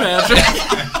Okay. one, Patrick.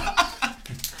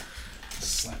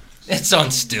 It's on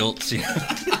stilts.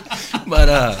 But,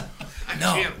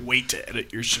 no. I can't wait to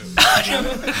edit your show.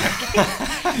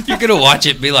 You're going to watch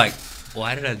it and be like,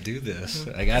 why did I do this?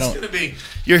 Like, I don't... It's gonna be.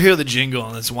 You'll hear the jingle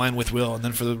on this Wine with Will, and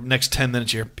then for the next 10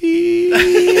 minutes, you're It's,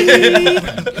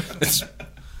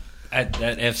 that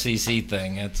FCC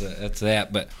thing, that's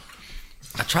that. But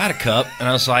I tried a cup, and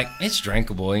I was like, it's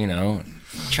drinkable, you know.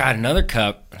 Tried another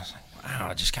cup, and I was like, wow,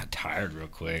 I just got tired real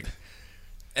quick.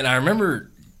 And I remember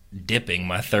dipping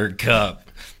my third cup,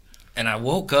 and I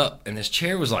woke up, and this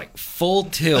chair was like full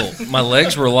tilt. My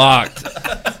legs were locked.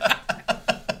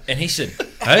 And he said,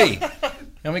 "Hey,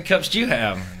 how many cups do you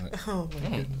have?" I'm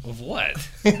like, of what?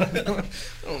 I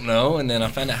don't know. And then I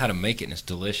found out how to make it, and it's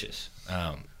delicious.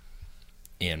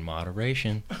 In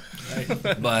moderation.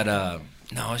 But no,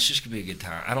 it's just gonna be a good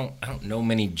time. I don't know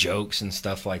many jokes and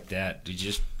stuff like that. We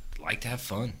just like to have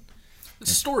fun.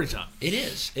 It's story time. It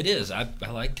is. I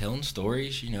like telling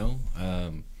stories, you know,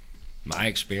 my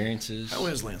experiences. How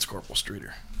is Lance Corporal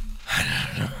Streeter?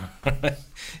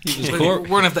 He was We're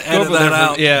gonna have to edit that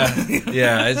out.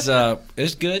 Yeah,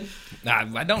 it's good.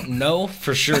 I don't know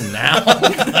for sure now,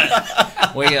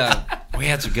 but we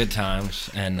had some good times,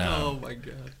 and Oh my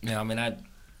god. yeah, I mean,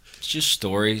 it's just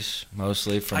stories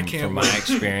mostly I from can't my wait.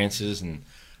 experiences, and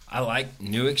I like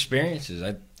new experiences.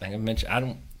 I think I mentioned I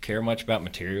don't care much about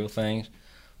material things,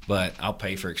 but I'll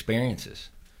pay for experiences.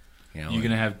 You know, You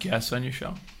gonna have guests on your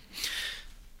show?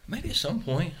 maybe at some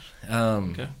point.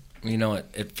 Okay. You know,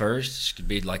 at first it could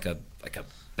be like a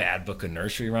bad book of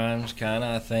nursery rhymes kind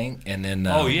of, I think, and then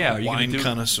Oh yeah, are you Wine gonna do?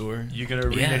 connoisseur. You gonna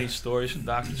read Yeah. any stories from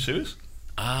Dr. Seuss?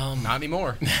 Not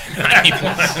anymore.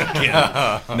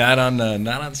 not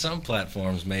on some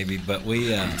platforms maybe, but we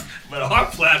But our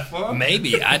platform.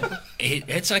 maybe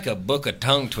it's like a book of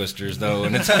tongue twisters though,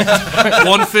 and it's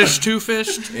One fish, two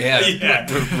fish.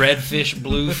 red fish,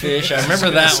 blue fish. I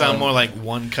remember that Sound one. more like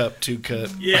 1 cup, 2 cup,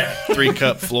 Yeah. 3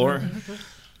 cup floor.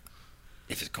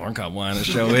 If it's corncob wine, the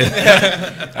show is.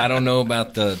 I don't know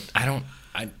about the.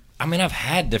 I mean, I've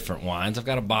had different wines. I've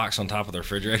got a box on top of the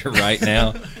refrigerator right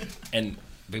now, and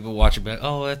people watch it back.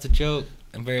 Oh, that's a joke.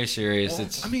 I'm very serious.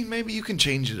 It's I mean, maybe you can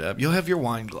change it up. You'll have your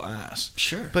wine glass.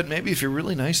 Sure. But maybe if you're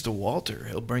really nice to Walter,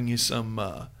 he'll bring you some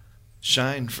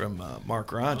shine from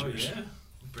Mark Oh Rogers. yeah.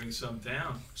 Bring some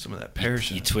down. Some of that pear you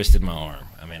shine. twisted my arm.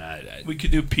 I mean, I We could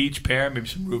do peach pear, maybe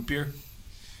some root beer.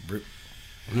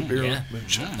 yeah.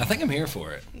 I think I'm here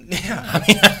for it. Yeah. I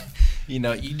mean, you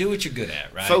know, you do what you're good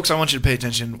at, right? Folks, I want you to pay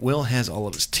attention. Will has all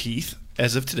of his teeth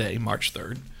as of today, March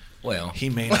 3rd. Well, He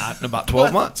may not in about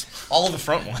 12 months. All of the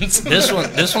front ones. this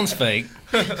one's fake.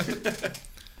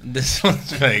 This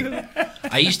one's fake.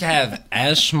 I used to have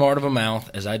as smart of a mouth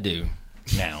as I do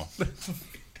now,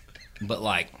 but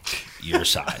like your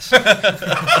size.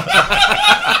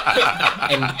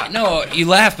 And no, you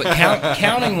laugh, but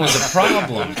counting was a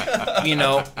problem. You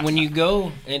know, when you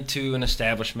go into an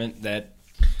establishment that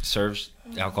serves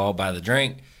alcohol by the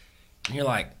drink, and you're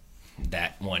like,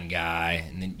 that one guy,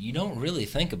 and then you don't really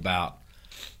think about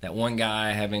that one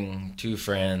guy having two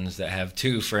friends that have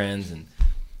two friends, and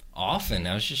often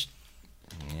I was just,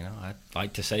 I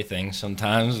like to say things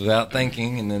sometimes without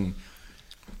thinking, and then.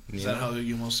 Is that how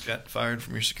you almost got fired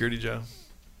from your security job?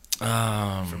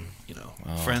 From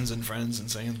friends and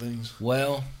saying things.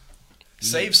 Well,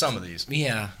 save some of these.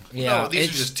 Yeah. No, these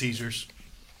are just teasers.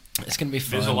 It's gonna be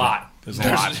fun. There's a lot. We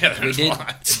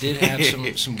did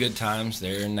have some good times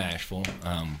there in Nashville.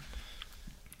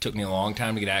 Took me a long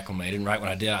time to get acclimated, and right when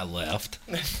I did, I left.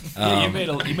 You made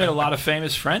a lot of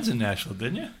famous friends in Nashville,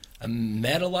 didn't you? I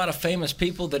met a lot of famous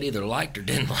people that either liked or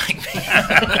didn't like me.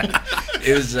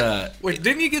 It was. Wait,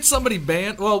 didn't you get somebody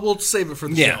banned? Well, we'll save it for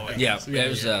the show. Yeah. It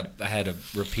was. I had a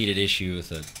repeated issue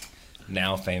with a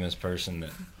now famous person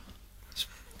that.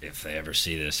 If they ever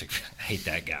see this, I hate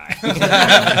that guy.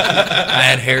 I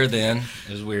had hair then.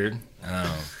 It was weird.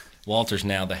 Walter's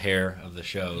now the hair of the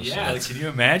show. Yeah, so can you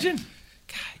imagine?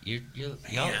 God,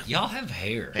 y'all have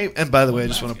hair. Hey, and by the way, I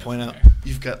just want to point out,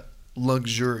 you've got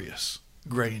luxurious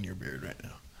gray in your beard right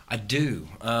now. I do.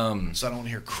 So I don't want to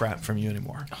hear crap from you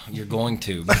anymore. You're going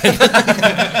to. So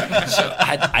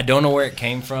I don't know where it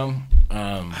came from.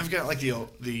 I've got like the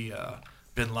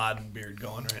Bin Laden beard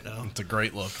going right now. It's a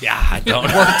great look. Yeah, I don't.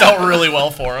 It worked out really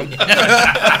well for him.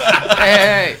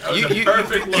 Hey, you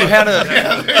had a.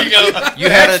 Yeah, there you go.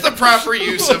 That's the proper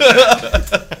use of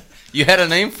it. You had a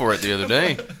name for it the other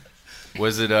day.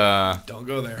 Was it Don't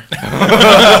go there.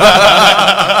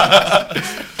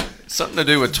 something to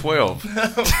do with 12?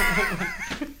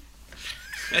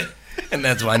 And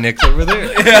that's why Nick's over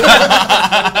there.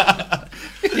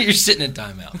 You're sitting in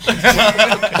timeout.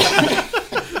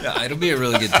 Yeah, it'll be a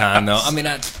really good time though. I mean,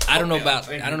 I don't know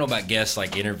about guests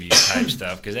like interview type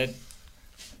stuff because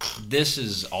this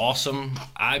is awesome.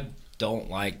 I don't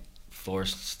like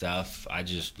forced stuff. I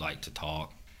just like to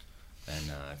talk.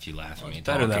 And if you laugh at me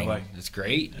better talking, that way. it's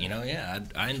great.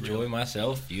 I enjoy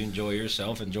myself. You enjoy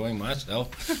yourself enjoying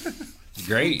myself. It's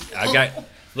great. I got a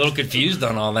little confused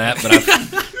on all that, but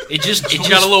it just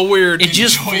got a little weird. It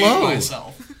just flows.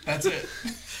 Myself. That's it.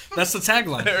 That's the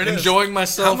tagline. Enjoying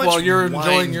myself while you're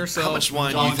enjoying yourself. How much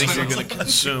wine do you think you're going to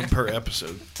consume per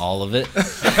episode? All of it.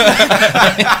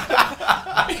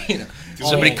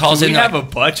 Somebody calls in. Do we have a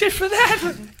budget for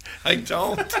that? I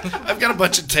don't. I've got a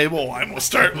bunch of table wine we'll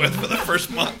start with for the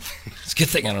first month. It's a good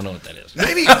thing I don't know what that is.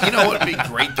 Maybe, what would be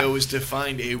great, though, is to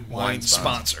find a wine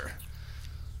sponsor.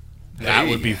 That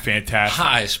would be fantastic.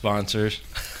 Hi, sponsors.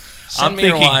 I'm Send me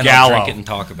your thinking wine, Gallo. I'll drink it and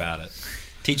talk about it.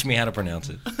 Teach me how to pronounce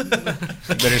it. You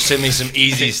better send me some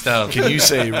easy stuff. Can you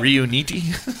say Riuniti?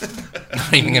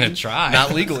 Not even going to try.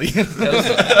 Not legally. That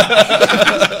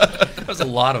was a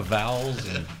lot of vowels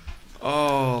and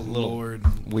Lord.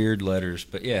 weird letters.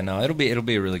 But yeah, no, it'll be a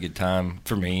really good time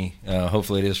for me.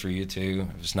 Hopefully it is for you too.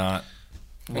 If it's not,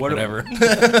 whatever. When's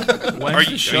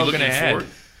the show going to air?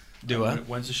 Do I?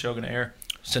 When's the show going to air?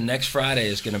 So next Friday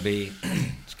is going to be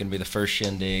the first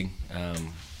shindig.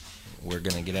 We're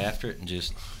going to get after it and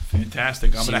just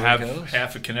Fantastic. I'm see going to where it have goes.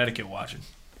 half of Connecticut watching.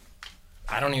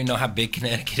 I don't even know how big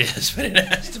Connecticut is, but it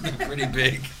has to be pretty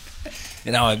big.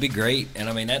 It'd be great. And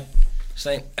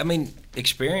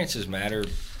experiences matter.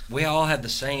 We all had the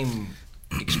same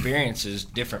experiences,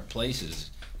 different places.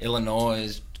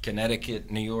 Illinois, Connecticut,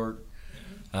 New York.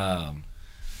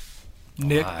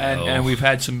 Nick. And we've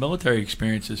had some military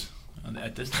experiences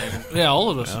at this table. Yeah,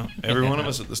 all of us. Yeah, every one of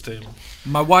us at this table.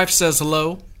 My wife says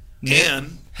hello.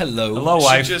 And Hello. Hello, she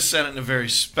wife. just said it in a very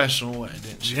special way,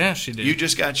 didn't she? Yeah, she did. You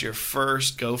just got your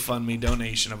first GoFundMe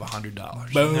donation of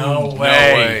 $100. Boom. No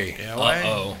way. Yeah, way.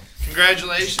 Uh-oh.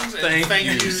 Congratulations. And thank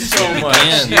you so much.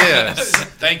 Again. Yes.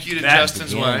 Thank you to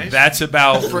Justin's wife. That's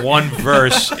about one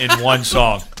verse in one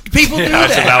song. People do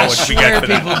That's that. about I what we swear get for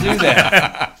that. people do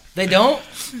that. They don't?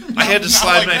 I had to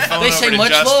slide my phone They over say to much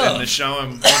Justin love. to show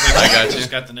him. I got you. Just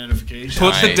got the notification.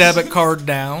 Put the Nice. debit card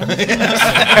down.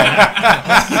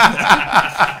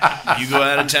 You go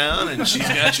out of town and she's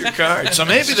got your card. So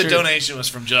maybe the donation was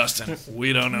from Justin.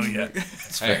 We don't know yet.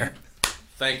 It's fair.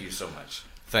 Thank you so much.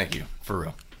 Thank you, for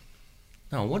real.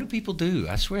 No, what do people do?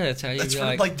 I swear that's how you That's be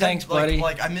for, like, thanks, buddy.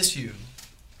 Like, I miss you.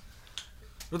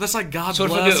 Well, that's like God So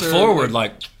if we bless do it her. forward,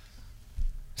 like,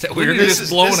 is that weird? This is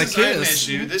blowing a an kiss.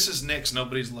 issue. This is Nick's.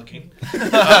 Nobody's looking.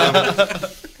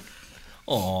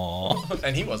 Aww.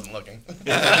 And he wasn't looking.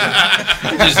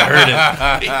 Just heard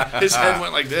it. His head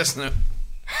went like this. No.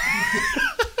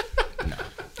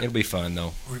 It'll be fun,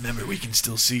 though. Remember, we can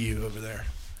still see you over there.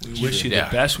 We wish you Yeah.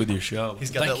 the best with your show.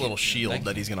 He's got Thank that you. little shield Thank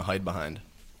that he's going to hide behind.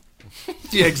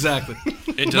 Yeah, exactly.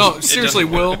 It No, doesn't- it seriously,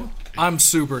 doesn't work. Will. I'm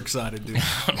super excited, dude.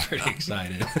 I'm pretty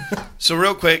excited. So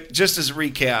real quick, just as a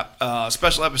recap,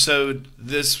 special episode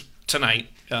tonight.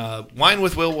 Wine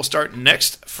with Will start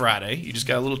next Friday. You just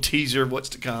got a little teaser of what's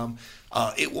to come.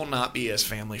 It will not be as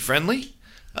family friendly.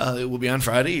 It will be on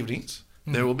Friday evenings.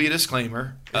 There will be a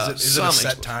disclaimer. Is it a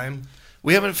set time?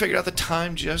 We haven't figured out the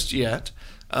time just yet,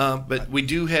 but we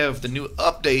do have the new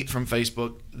update from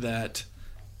Facebook that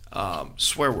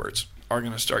swear words are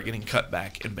going to start getting cut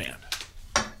back and banned.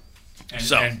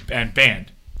 And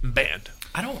banned. Banned.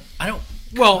 I don't.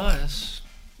 Well, Us.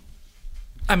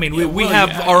 I mean, we have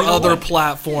our other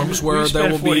platforms where we there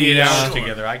will spent 48 be hours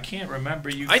together. I can't remember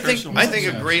you. I think cursing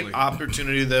a once, great actually.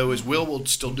 opportunity though is Will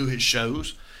still do his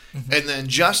shows, and then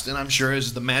Justin, I'm sure,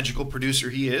 as the magical producer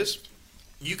he is,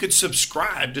 you could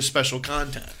subscribe to special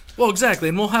content. Well, exactly,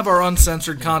 and we'll have our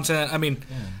uncensored content. I mean,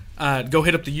 go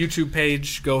hit up the YouTube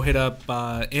page. Go hit up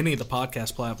any of the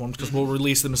podcast platforms because we'll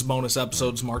release them as bonus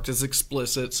episodes marked as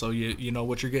explicit, so you know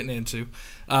what you're getting into.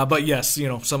 But yes,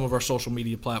 some of our social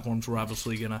media platforms we're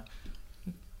obviously gonna.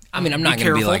 I mean, I'm not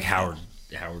going to be like Howard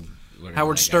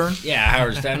Stern. Yeah,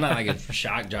 Howard Stern. I'm not like a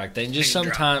shock jock thing. Just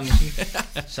sometimes,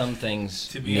 some things.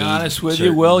 To be honest with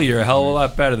you, Will, you're a hell of a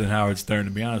lot better than Howard Stern.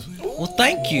 To be honest with you. Well,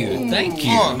 thank you.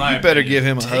 You better give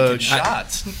him a hug.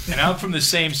 Shots. And I'm from the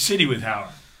same city with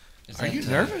Howard. Are you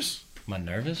nervous? Am I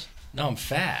nervous? No, I'm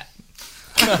fat.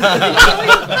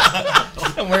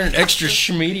 I'm wearing an extra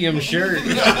medium shirt.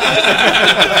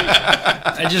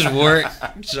 I just wore it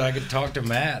so I could talk to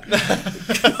Matt.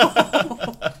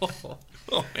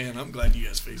 Oh man, I'm glad you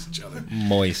guys face each other.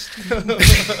 Moist. For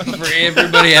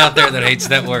everybody out there that hates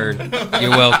that word, you're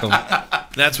welcome.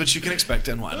 That's what you can expect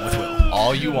in Wine with Will.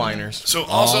 All you whiners. So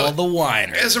also, all the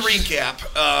whiners. As a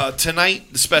recap,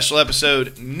 tonight, the special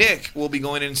episode, Nick will be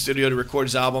going in studio to record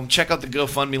his album. Check out the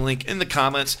GoFundMe link in the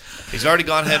comments. He's already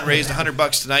gone ahead and raised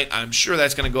 $100 tonight. I'm sure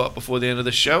that's going to go up before the end of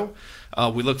the show.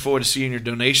 We look forward to seeing your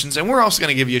donations, and we're also going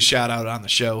to give you a shout out on the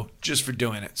show just for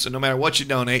doing it. So no matter what you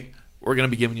donate, we're going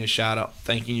to be giving you a shout out,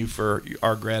 thanking you for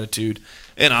our gratitude.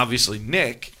 And obviously,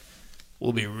 Nick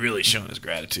will be really showing his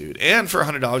gratitude. And for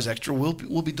 $100 extra,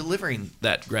 we'll be delivering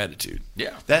that gratitude.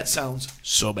 Yeah. That sounds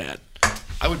so bad.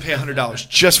 I would pay $100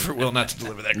 just for Will not to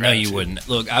deliver that No, gratitude. you wouldn't.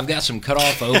 Look, I've got some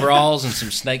cut-off overalls and some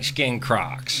snakeskin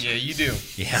Crocs. Yeah, you do.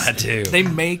 Yeah, I do. They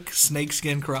make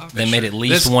snakeskin Crocs. They made at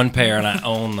least one pair, and I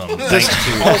own them. This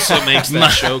also makes that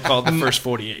show called The First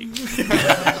 48.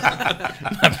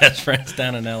 My best friend's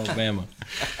down in Alabama.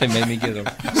 They made me get them.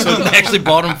 So they actually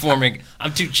bought them for me.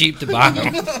 I'm too cheap to buy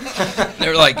them. They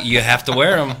were like, you have to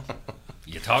wear them.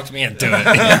 You talked me into it.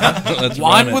 Let's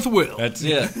Wine run it. with Will. That's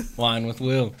it. Wine with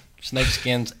Will.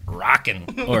 Snakeskins rocking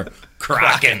or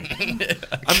crocking.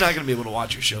 I'm not going to be able to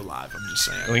watch your show live. I'm just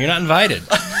saying. Well, you're not invited.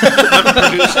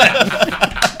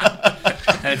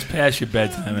 That's past your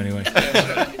bedtime anyway.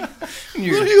 Who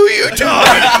are you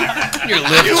talking? Your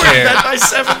lift You were chair. in bed by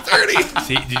 7:30.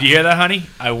 See, did you hear that, honey?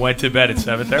 I went to bed at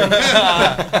 7:30.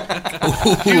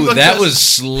 Ooh, that was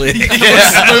slick.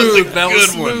 That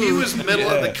was smooth. He was middle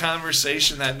of the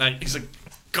conversation that night. He's like,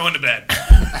 going to bed.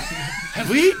 Have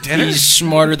we eaten dinner? He's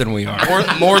smarter than we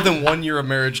are. More than 1 year of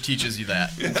marriage teaches you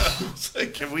that. It's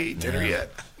like, have we eaten dinner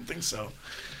yet? I don't think so.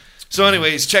 So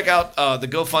anyways, check out the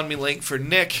GoFundMe link for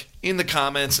Nick in the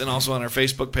comments and also on our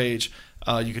Facebook page.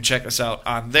 You can check us out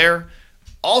on there.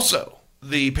 Also,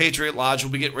 the Patriot Lodge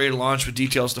will be getting ready to launch with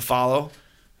details to follow.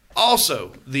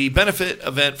 Also, the benefit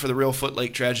event for the Real Foot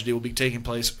Lake tragedy will be taking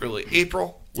place early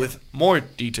April with more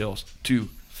details to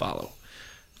follow.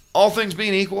 All things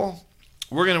being equal,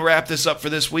 we're going to wrap this up for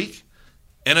this week.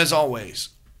 And as always,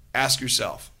 ask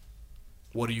yourself,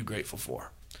 what are you grateful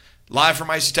for? Live from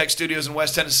Icy Tech Studios in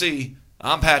West Tennessee,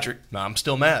 I'm Patrick. I'm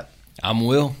still Matt. I'm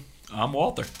Will. I'm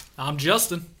Walter. I'm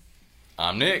Justin.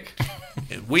 I'm Nick.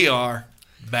 And we are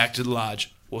Back to the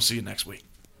Lodge. We'll see you next week.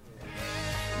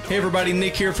 Hey everybody,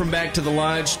 Nick here from Back to the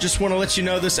Lodge. Just want to let you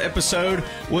know this episode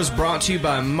was brought to you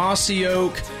by Mossy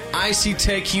Oak, Icy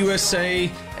Tech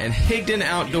USA, and Higdon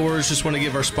Outdoors. Just want to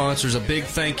give our sponsors a big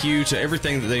thank you to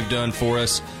everything that they've done for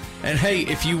us. And hey,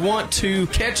 if you want to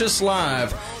catch us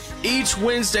live each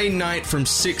Wednesday night from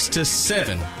 6 to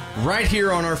 7, right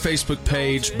here on our Facebook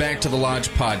page, Back to the Lodge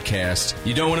Podcast.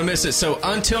 You don't want to miss it. So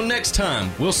until next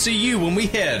time, we'll see you when we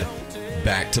head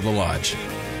back to the lodge.